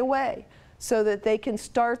right away so that they can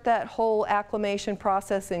start that whole acclimation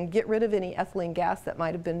process and get rid of any ethylene gas that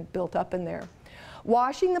might have been built up in there.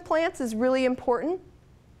 Washing the plants is really important.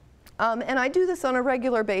 And I do this on a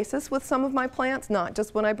regular basis with some of my plants, not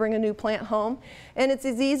just when I bring a new plant home. And it's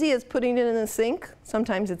as easy as putting it in the sink.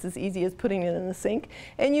 Sometimes it's as easy as putting it in the sink.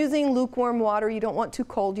 And using lukewarm water. You don't want too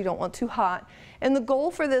cold, you don't want too hot. And the goal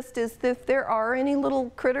for this is if there are any little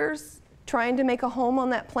critters trying to make a home on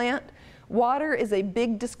that plant, water is a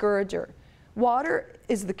big discourager. Water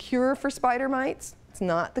is the cure for spider mites. It's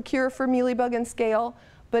not the cure for mealybug and scale.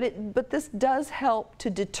 But this does help to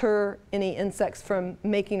deter any insects from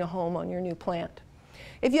making a home on your new plant.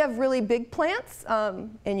 If you have really big plants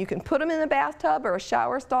and you can put them in a bathtub or a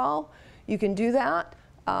shower stall, you can do that.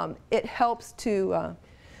 It helps to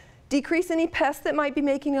decrease any pests that might be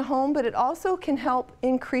making a home, but it also can help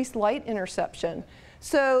increase light interception.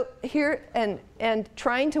 So here, and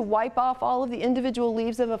trying to wipe off all of the individual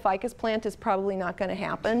leaves of a ficus plant is probably not going to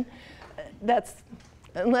happen.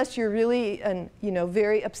 Unless you're really, you know,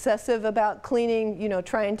 very obsessive about cleaning, you know,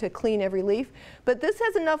 trying to clean every leaf. But this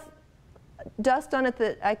has enough dust on it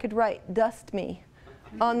that I could write, "Dust me,"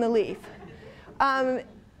 on the leaf.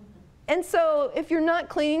 And so if you're not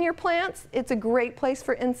cleaning your plants, it's a great place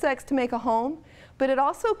for insects to make a home. But it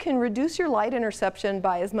also can reduce your light interception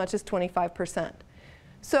by as much as 25%.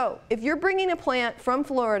 So if you're bringing a plant from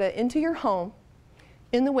Florida into your home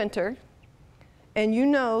in the winter, and you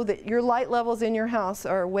know that your light levels in your house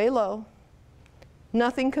are way low,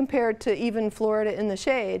 nothing compared to even Florida in the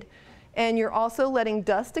shade, and you're also letting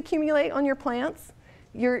dust accumulate on your plants,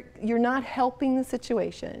 you're not helping the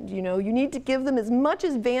situation. You know, you need to give them as much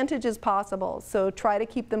advantage as possible, so try to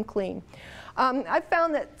keep them clean. I've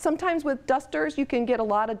found that sometimes with dusters you can get a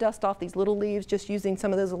lot of dust off these little leaves just using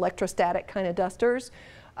some of those electrostatic kind of dusters.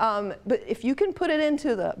 But if you can put it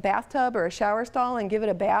into the bathtub or a shower stall and give it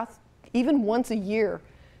a bath even once a year,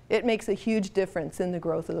 it makes a huge difference in the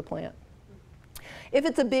growth of the plant. If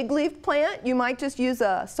it's a big leaf plant, you might just use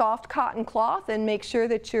a soft cotton cloth and make sure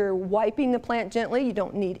that you're wiping the plant gently. You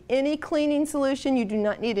don't need any cleaning solution. You do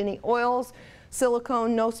not need any oils,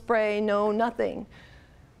 silicone, no spray, no nothing.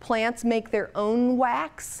 Plants make their own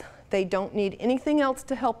wax. They don't need anything else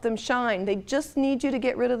to help them shine. They just need you to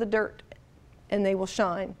get rid of the dirt and they will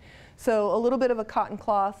shine. So a little bit of a cotton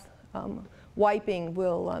cloth wiping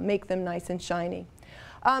will make them nice and shiny.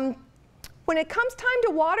 When When it comes time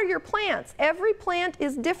to water your plants, every plant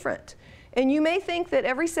is different. And you may think that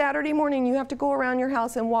every Saturday morning you have to go around your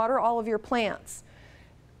house and water all of your plants.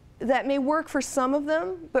 That may work for some of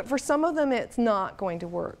them, but for some of them it's not going to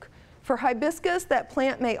work. For hibiscus, that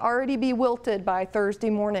plant may already be wilted by Thursday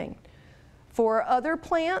morning. For other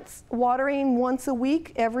plants, watering once a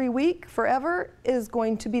week, every week, forever, is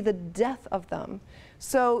going to be the death of them.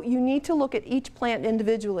 So you need to look at each plant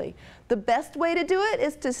individually. The best way to do it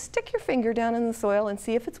is to stick your finger down in the soil and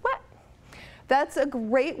see if it's wet. That's a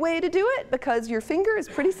great way to do it because your finger is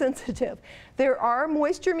pretty sensitive. There are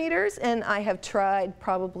moisture meters, and I have tried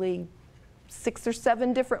probably 6 or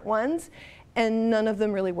 7 different ones, and none of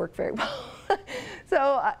them really work very well.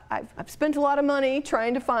 So I've spent a lot of money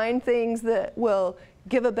trying to find things that will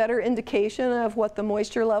give a better indication of what the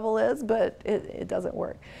moisture level is, but it doesn't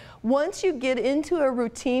work. Once you get into a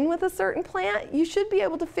routine with a certain plant, you should be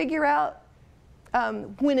able to figure out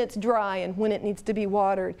when it's dry and when it needs to be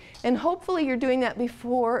watered. And hopefully you're doing that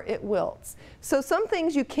before it wilts. So some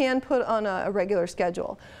things you can put on a regular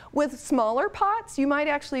schedule. With smaller pots, you might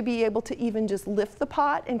actually be able to even just lift the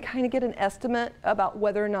pot and kind of get an estimate about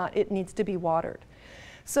whether or not it needs to be watered.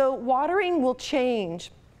 So watering will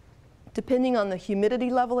change depending on the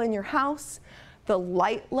humidity level in your house, the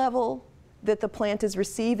light level that the plant is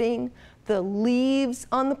receiving, the leaves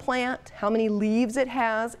on the plant, how many leaves it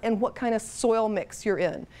has, and what kind of soil mix you're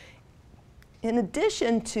in. In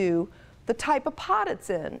addition to the type of pot it's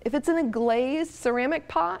in. If it's in a glazed ceramic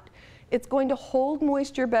pot, it's going to hold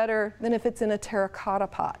moisture better than if it's in a terracotta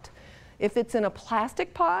pot. If it's in a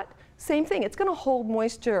plastic pot, same thing. It's going to hold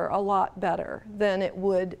moisture a lot better than it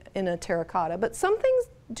would in a terracotta. But some things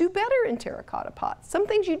do better in terracotta pots. Some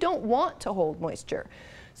things you don't want to hold moisture.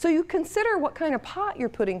 So you consider what kind of pot you're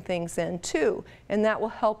putting things in too, and that will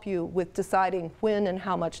help you with deciding when and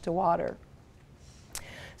how much to water.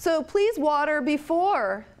 So please water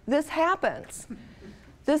before this happens.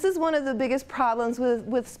 This is one of the biggest problems with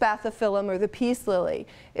spathiphyllum or the peace lily,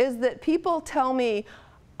 is that people tell me,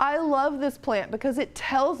 I love this plant because it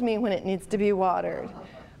tells me when it needs to be watered.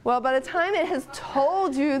 Well, by the time it has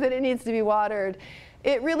told you that it needs to be watered,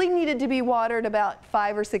 it really needed to be watered about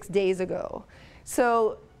 5 or 6 days ago.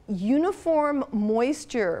 So uniform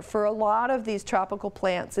moisture for a lot of these tropical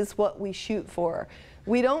plants is what we shoot for.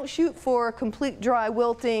 We don't shoot for complete dry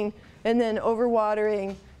wilting and then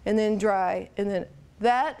overwatering and then dry. And then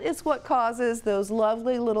that is what causes those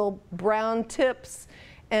lovely little brown tips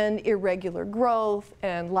and irregular growth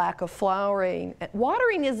and lack of flowering.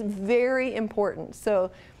 Watering is very important. So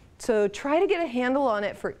try to get a handle on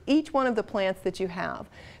it for each one of the plants that you have.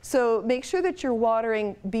 So make sure that you're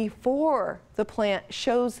watering before the plant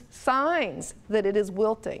shows signs that it is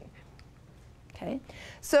wilting. Okay.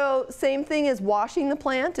 So same thing as washing the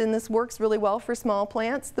plant, and this works really well for small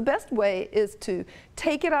plants. The best way is to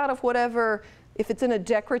take it out of whatever, if it's in a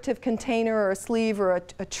decorative container or a sleeve or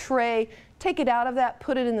a tray, take it out of that,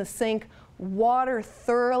 put it in the sink, water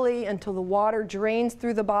thoroughly until the water drains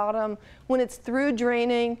through the bottom. When it's through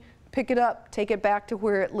draining, pick it up, take it back to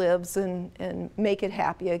where it lives and make it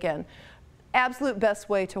happy again. Absolute best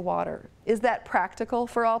way to water. Is that practical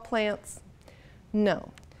for all plants?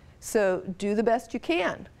 No. So do the best you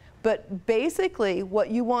can. But basically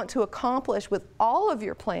what you want to accomplish with all of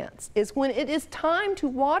your plants is when it is time to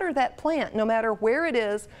water that plant, no matter where it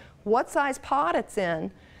is, what size pot it's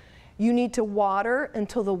in, you need to water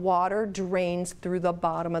until the water drains through the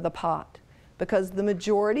bottom of the pot, because the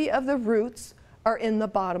majority of the roots are in the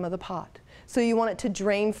bottom of the pot. So you want it to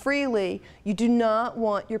drain freely. You do not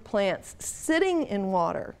want your plants sitting in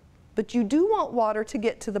water, but you do want water to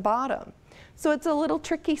get to the bottom. So it's a little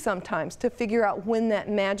tricky sometimes to figure out when that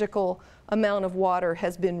magical amount of water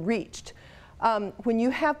has been reached. When you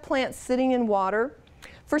have plants sitting in water,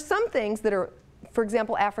 for some things that are, for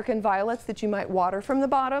example, African violets that you might water from the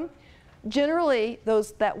bottom, generally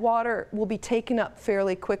that water will be taken up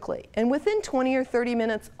fairly quickly. And within 20 or 30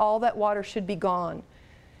 minutes, all that water should be gone.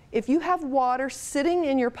 If you have water sitting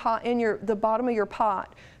in your pot, the bottom of your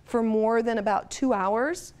pot for more than about 2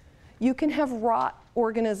 hours, you can have rot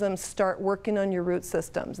organisms start working on your root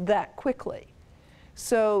systems that quickly.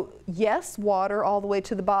 So yes, water all the way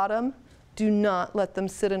to the bottom. Do not let them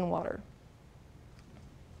sit in water.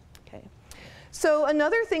 Okay. So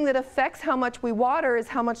another thing that affects how much we water is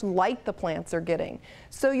how much light the plants are getting.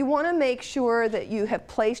 So you want to make sure that you have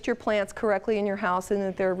placed your plants correctly in your house and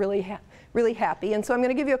that they're really happy. And so I'm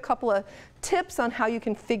going to give you a couple of tips on how you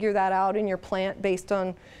can figure that out in your plant based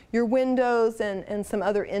on your windows and some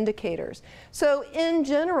other indicators. So in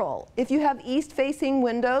general, if you have east-facing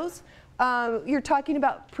windows, you're talking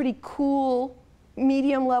about pretty cool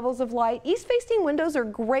medium levels of light. East-facing windows are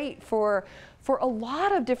great for a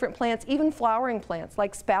lot of different plants, even flowering plants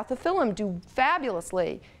like spathiphyllum do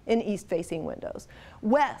fabulously in east-facing windows.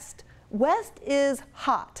 West is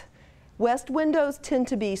hot. West windows tend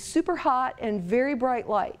to be super hot and very bright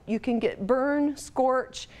light. You can get burn,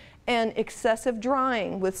 scorch, and excessive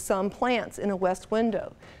drying with some plants in a west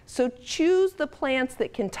window. So choose the plants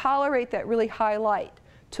that can tolerate that really high light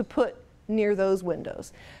to put near those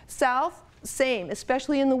windows. South, same,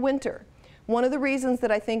 especially in the winter. One of the reasons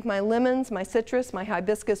that I think my lemons, my citrus, my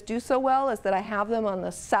hibiscus do so well is that I have them on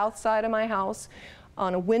the south side of my house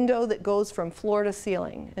on a window that goes from floor to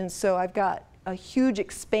ceiling. And so I've got a huge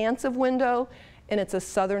expansive window and it's a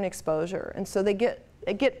southern exposure. And so they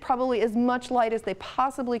get probably as much light as they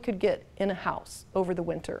possibly could get in a house over the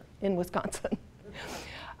winter in Wisconsin.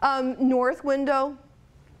 North window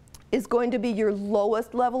is going to be your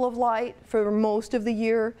lowest level of light for most of the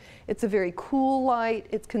year. It's a very cool light.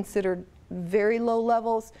 It's considered very low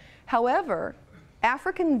levels. However,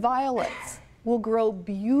 African violets will grow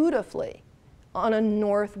beautifully on a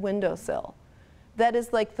north windowsill. That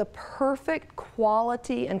is like the perfect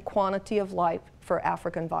quality and quantity of light for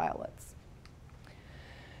African violets.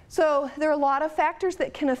 So there are a lot of factors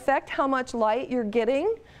that can affect how much light you're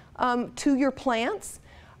getting to your plants.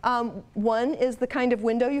 One is the kind of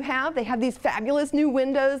window you have. They have these fabulous new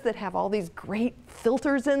windows that have all these great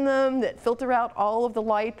filters in them that filter out all of the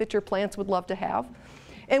light that your plants would love to have.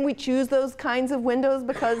 And we choose those kinds of windows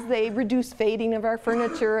because they reduce fading of our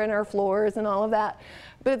furniture and our floors and all of that.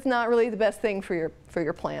 But it's not really the best thing for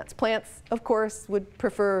your plants. Plants, of course, would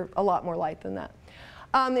prefer a lot more light than that.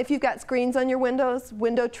 If you've got screens on your windows,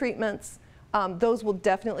 window treatments, those will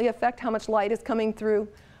definitely affect how much light is coming through.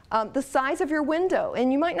 The size of your window,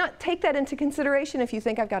 and you might not take that into consideration if you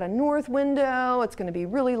think I've got a north window, it's going to be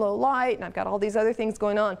really low light, and I've got all these other things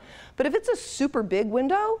going on. But if it's a super big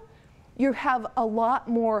window, you have a lot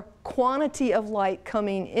more quantity of light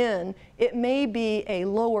coming in. It may be a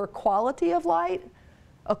lower quality of light,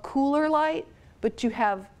 a cooler light, but you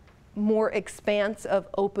have more expanse of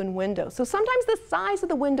open window. So sometimes the size of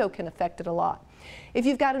the window can affect it a lot. If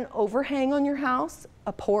you've got an overhang on your house,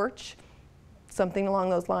 a porch, something along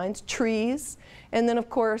those lines, trees, and then of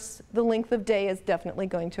course the length of day is definitely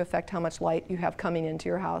going to affect how much light you have coming into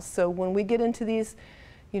your house. So when we get into these,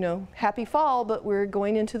 you know, happy fall, but we're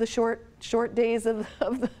going into the short days of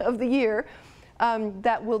the year,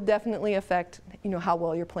 that will definitely affect, you know, how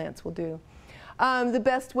well your plants will do. The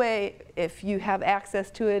best way, if you have access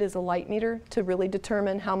to it, is a light meter to really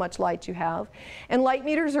determine how much light you have. And light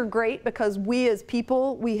meters are great because we as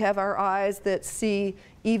people, we have our eyes that see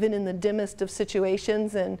even in the dimmest of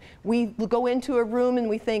situations, and we go into a room and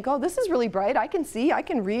we think, oh, this is really bright, I can see, I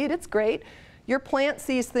can read, it's great. Your plant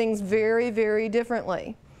sees things very, very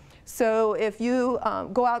differently. So if you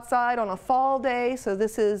go outside on a fall day, so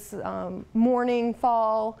this is morning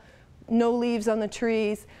fall, no leaves on the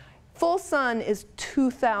trees, full sun is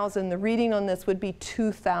 2,000. The reading on this would be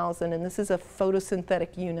 2,000, and this is a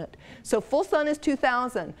photosynthetic unit. So full sun is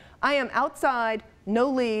 2,000. I am outside, no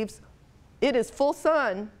leaves. It is full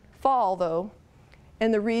sun, fall though,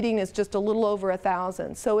 and the reading is just a little over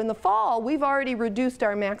 1,000. So in the fall, we've already reduced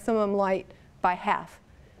our maximum light by half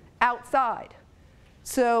outside.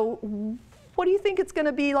 So what do you think it's going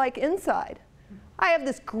to be like inside? I have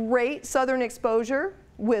this great southern exposure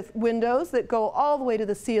with windows that go all the way to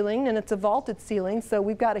the ceiling, and it's a vaulted ceiling, so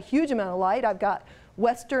we've got a huge amount of light. I've got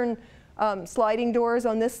western sliding doors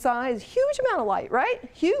on this side. Huge amount of light, right?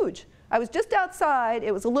 Huge. I was just outside.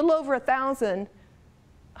 It was a little over 1,000,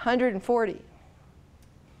 140.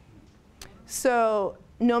 So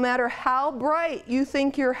no matter how bright you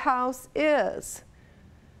think your house is,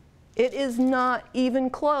 it is not even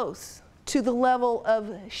close to the level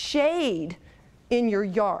of shade in your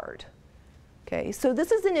yard. Okay, so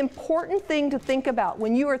this is an important thing to think about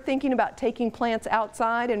when you are thinking about taking plants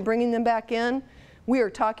outside and bringing them back in. We are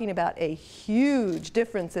talking about a huge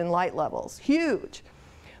difference in light levels, huge.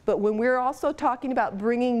 But when we're also talking about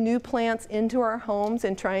bringing new plants into our homes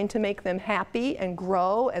and trying to make them happy and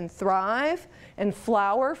grow and thrive and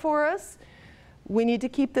flower for us, we need to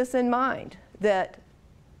keep this in mind, that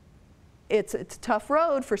it's a tough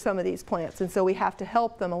road for some of these plants, and so we have to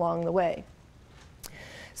help them along the way.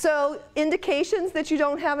 So indications that you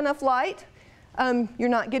don't have enough light, you're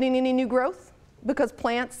not getting any new growth because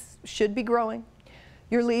plants should be growing.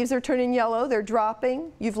 Your leaves are turning yellow, they're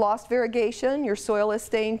dropping, you've lost variegation, your soil is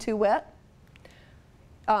staying too wet.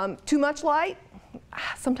 Too much light,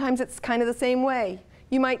 sometimes it's kind of the same way.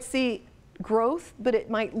 You might see growth, but it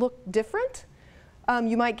might look different.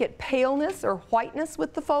 You might get paleness or whiteness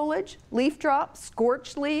with the foliage, leaf drops,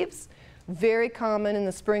 scorched leaves. Very common in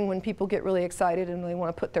the spring when people get really excited and they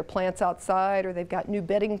want to put their plants outside, or they've got new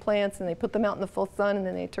bedding plants and they put them out in the full sun and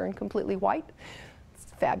then they turn completely white. It's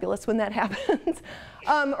fabulous when that happens.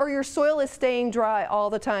 Or your soil is staying dry all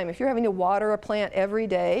the time. If you're having to water a plant every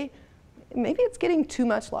day, maybe it's getting too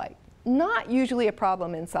much light. Not usually a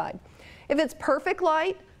problem inside. If it's perfect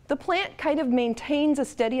light, the plant kind of maintains a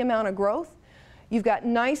steady amount of growth. You've got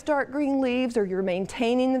nice dark green leaves, or you're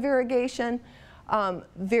maintaining the variegation.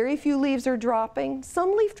 Very few leaves are dropping.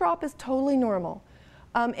 Some leaf drop is totally normal.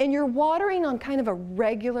 And you're watering on kind of a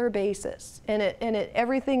regular basis. And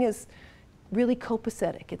everything is really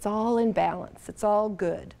copacetic. It's all in balance. It's all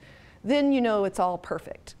good. Then you know it's all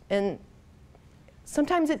perfect. And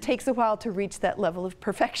sometimes it takes a while to reach that level of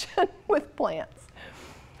perfection with plants.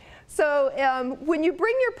 So when you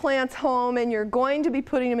bring your plants home and you're going to be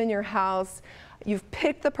putting them in your house, you've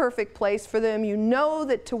picked the perfect place for them. You know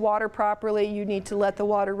that to water properly, you need to let the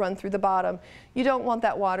water run through the bottom. You don't want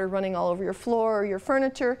that water running all over your floor or your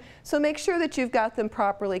furniture, so make sure that you've got them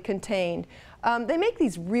properly contained. They make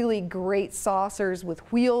these really great saucers with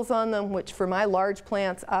wheels on them, which for my large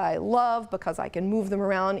plants I love because I can move them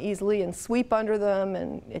around easily and sweep under them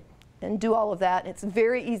and do all of that. It's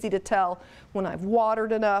very easy to tell when I've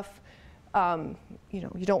watered enough. You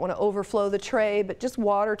know, you don't want to overflow the tray, but just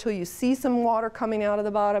water till you see some water coming out of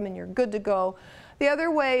the bottom and you're good to go. The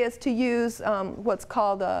other way is to use what's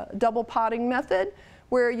called a double potting method,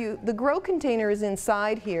 where the grow container is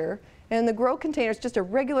inside here, and the grow container is just a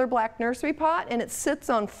regular black nursery pot, and it sits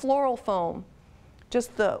on floral foam,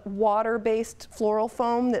 just the water-based floral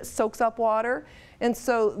foam that soaks up water. And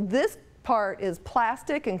so this part is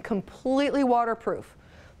plastic and completely waterproof.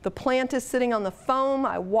 The plant is sitting on the foam,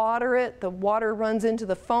 I water it, the water runs into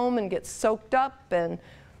the foam and gets soaked up, and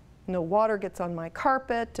no water gets on my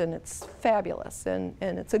carpet, and it's fabulous, and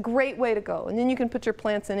it's a great way to go. And then you can put your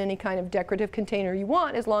plants in any kind of decorative container you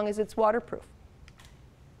want as long as it's waterproof.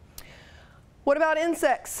 What about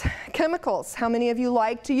insects? Chemicals. How many of you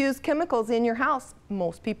like to use chemicals in your house?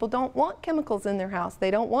 Most people don't want chemicals in their house.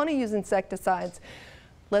 They don't want to use insecticides.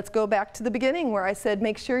 Let's go back to the beginning where I said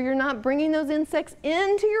make sure you're not bringing those insects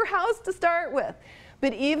into your house to start with.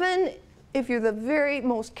 But even if you're the very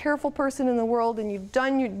most careful person in the world and you've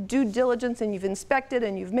done your due diligence and you've inspected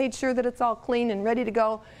and you've made sure that it's all clean and ready to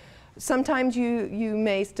go, sometimes you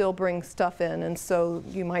may still bring stuff in, and so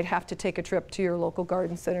you might have to take a trip to your local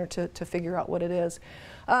garden center to figure out what it is.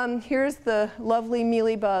 Here's the lovely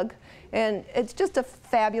mealybug, and it's just a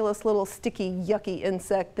fabulous little sticky, yucky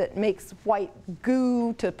insect that makes white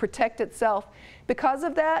goo to protect itself. Because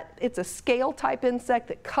of that, it's a scale type insect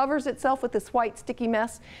that covers itself with this white sticky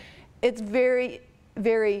mess. It's very,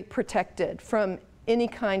 very protected from any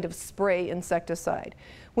kind of spray insecticide.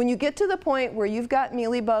 When you get to the point where you've got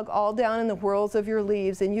mealybug all down in the whorls of your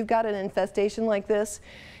leaves and you've got an infestation like this,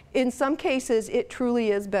 in some cases it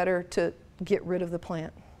truly is better to get rid of the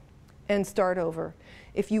plant and start over.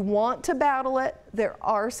 If you want to battle it, there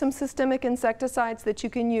are some systemic insecticides that you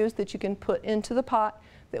can use that you can put into the pot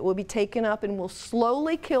that will be taken up and will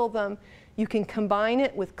slowly kill them. You can combine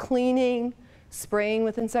it with cleaning, spraying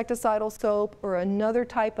with insecticidal soap, or another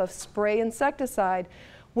type of spray insecticide.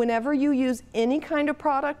 Whenever you use any kind of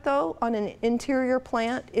product, though, on an interior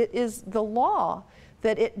plant, it is the law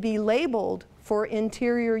that it be labeled for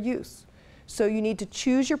interior use. So you need to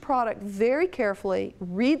choose your product very carefully,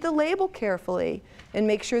 read the label carefully, and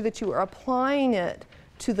make sure that you are applying it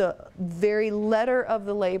to the very letter of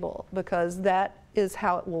the label, because that is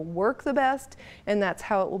how it will work the best, and that's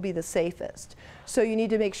how it will be the safest. So you need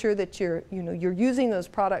to make sure that you're using those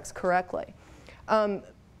products correctly.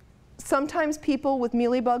 Sometimes people with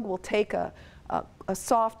mealybug will take a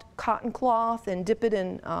soft cotton cloth and dip it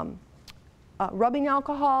in rubbing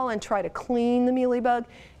alcohol and try to clean the mealybug.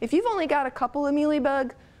 If you've only got a couple of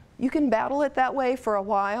mealybug, you can battle it that way for a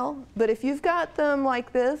while. But if you've got them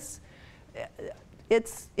like this,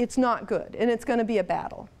 it's not good, and it's going to be a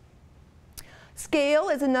battle. Scale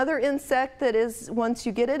is another insect that is, once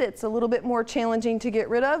you get it, it's a little bit more challenging to get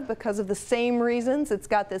rid of because of the same reasons. It's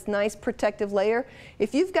got this nice protective layer.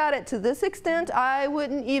 If you've got it to this extent, I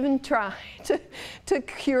wouldn't even try to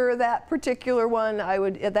cure that particular one.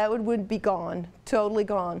 That would be gone, totally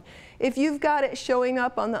gone. If you've got it showing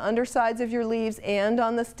up on the undersides of your leaves and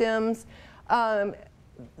on the stems,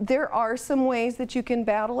 there are some ways that you can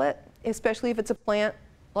battle it, especially if it's a plant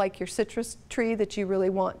like your citrus tree that you really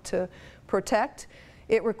want to protect.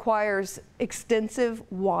 It requires extensive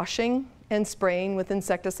washing and spraying with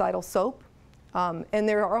insecticidal soap. And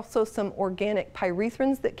there are also some organic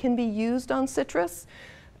pyrethrins that can be used on citrus.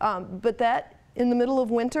 But that, in the middle of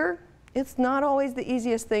winter, It's not always the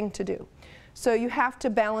easiest thing to do. So you have to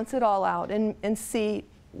balance it all out and see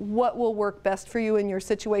what will work best for you in your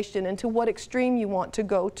situation and to what extreme you want to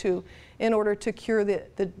go to in order to cure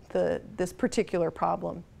this particular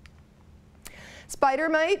problem. Spider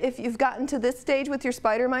mite, if you've gotten to this stage with your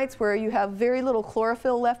spider mites where you have very little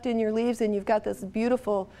chlorophyll left in your leaves and you've got this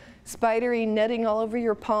beautiful spidery netting all over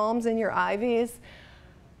your palms and your ivies,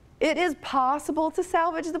 it is possible to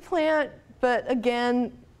salvage the plant, but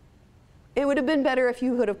again, it would have been better if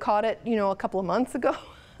you would have caught it, you know, a couple of months ago.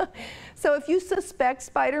 So if you suspect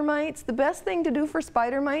spider mites, the best thing to do for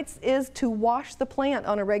spider mites is to wash the plant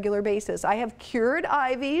on a regular basis. I have cured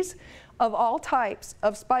ivies of all types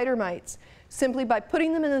of spider mites simply by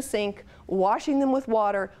putting them in the sink, washing them with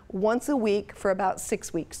water once a week for about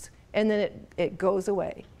 6 weeks, and then it goes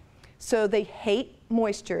away. So they hate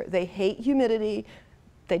moisture, they hate humidity,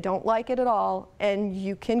 they don't like it at all, and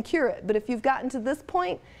you can cure it. But if you've gotten to this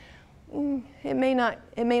point, it may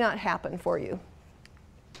not happen for you.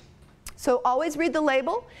 So always read the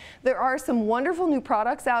label. There are some wonderful new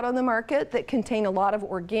products out on the market that contain a lot of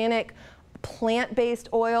organic, plant-based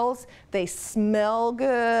oils. They smell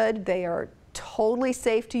good. They are totally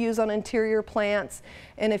safe to use on interior plants.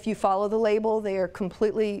 And if you follow the label, they are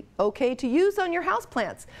completely okay to use on your house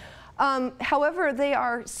plants. However, they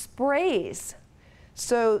are sprays.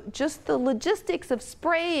 So just the logistics of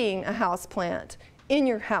spraying a house plant in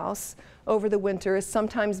your house over the winter is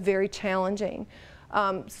sometimes very challenging.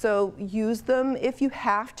 So use them if you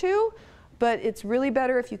have to, but it's really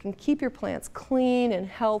better if you can keep your plants clean and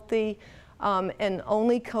healthy and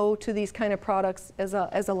only go to these kind of products as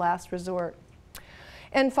a last resort.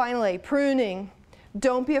 And finally, pruning.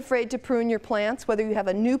 Don't be afraid to prune your plants, whether you have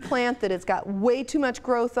a new plant that has got way too much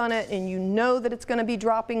growth on it and you know that it's going to be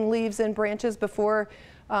dropping leaves and branches before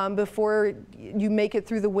you make it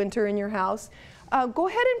through the winter in your house. Go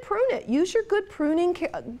ahead and prune it. Use your good pruning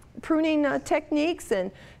techniques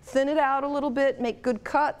and thin it out a little bit, make good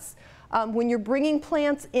cuts. When you're bringing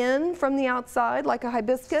plants in from the outside, like a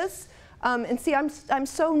hibiscus, and see, I'm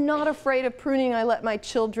so not afraid of pruning, I let my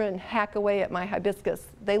children hack away at my hibiscus.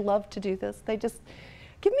 They love to do this. They just,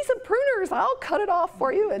 give me some pruners, I'll cut it off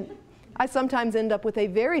for you. And I sometimes end up with a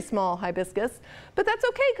very small hibiscus, but that's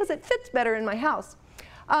okay because it fits better in my house.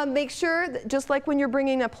 Make sure that just like when you're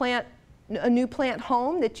bringing a new plant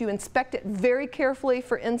home, that you inspect it very carefully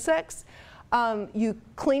for insects. You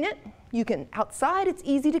clean it. You can, outside it's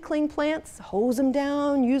easy to clean plants, hose them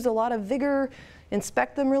down, use a lot of vigor,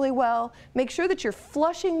 inspect them really well. Make sure that you're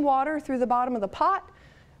flushing water through the bottom of the pot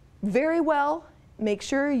very well. Make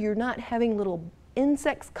sure you're not having little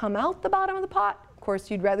insects come out the bottom of the pot. Of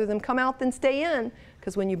course, you'd rather them come out than stay in,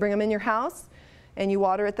 because when you bring them in your house and you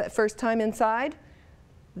water it that first time inside,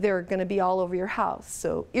 they're going to be all over your house.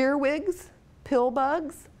 So earwigs, pill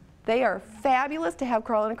bugs, they are fabulous to have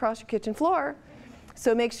crawling across your kitchen floor.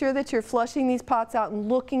 So make sure that you're flushing these pots out and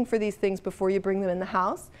looking for these things before you bring them in the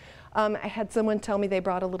house. I had someone tell me they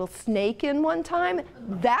brought a little snake in one time.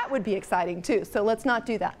 That would be exciting too, so let's not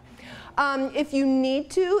do that. If you need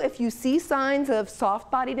to, if you see signs of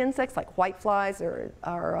soft-bodied insects like whiteflies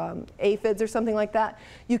or aphids or something like that,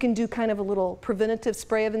 you can do kind of a little preventative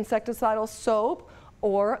spray of insecticidal soap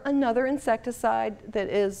or another insecticide that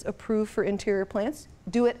is approved for interior plants.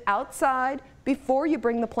 Do it outside before you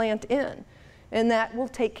bring the plant in. And that will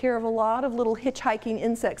take care of a lot of little hitchhiking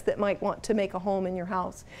insects that might want to make a home in your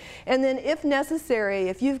house. And then if necessary,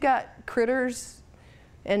 if you've got critters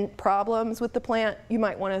and problems with the plant, you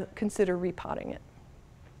might want to consider repotting it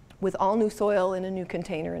with all new soil in a new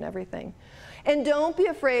container and everything. And don't be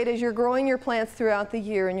afraid as you're growing your plants throughout the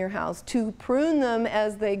year in your house to prune them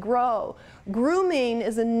as they grow. Grooming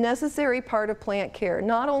is a necessary part of plant care,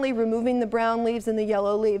 not only removing the brown leaves and the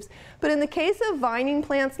yellow leaves, but in the case of vining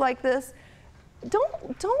plants like this,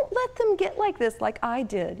 don't let them get like this like I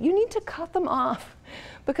did. You need to cut them off,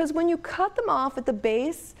 because when you cut them off at the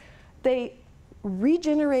base, they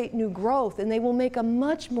regenerate new growth and they will make a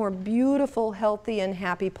much more beautiful, healthy, and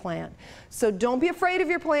happy plant. So don't be afraid of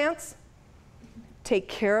your plants. Take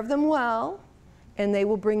care of them well, and they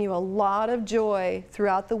will bring you a lot of joy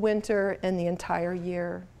throughout the winter and the entire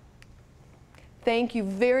year. Thank you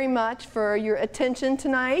very much for your attention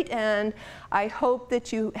tonight, and I hope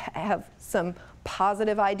that you have some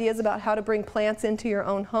positive ideas about how to bring plants into your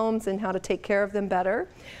own homes and how to take care of them better.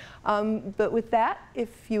 But with that,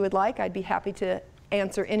 if you would like, I'd be happy to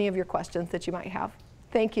answer any of your questions that you might have.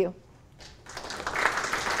 Thank you.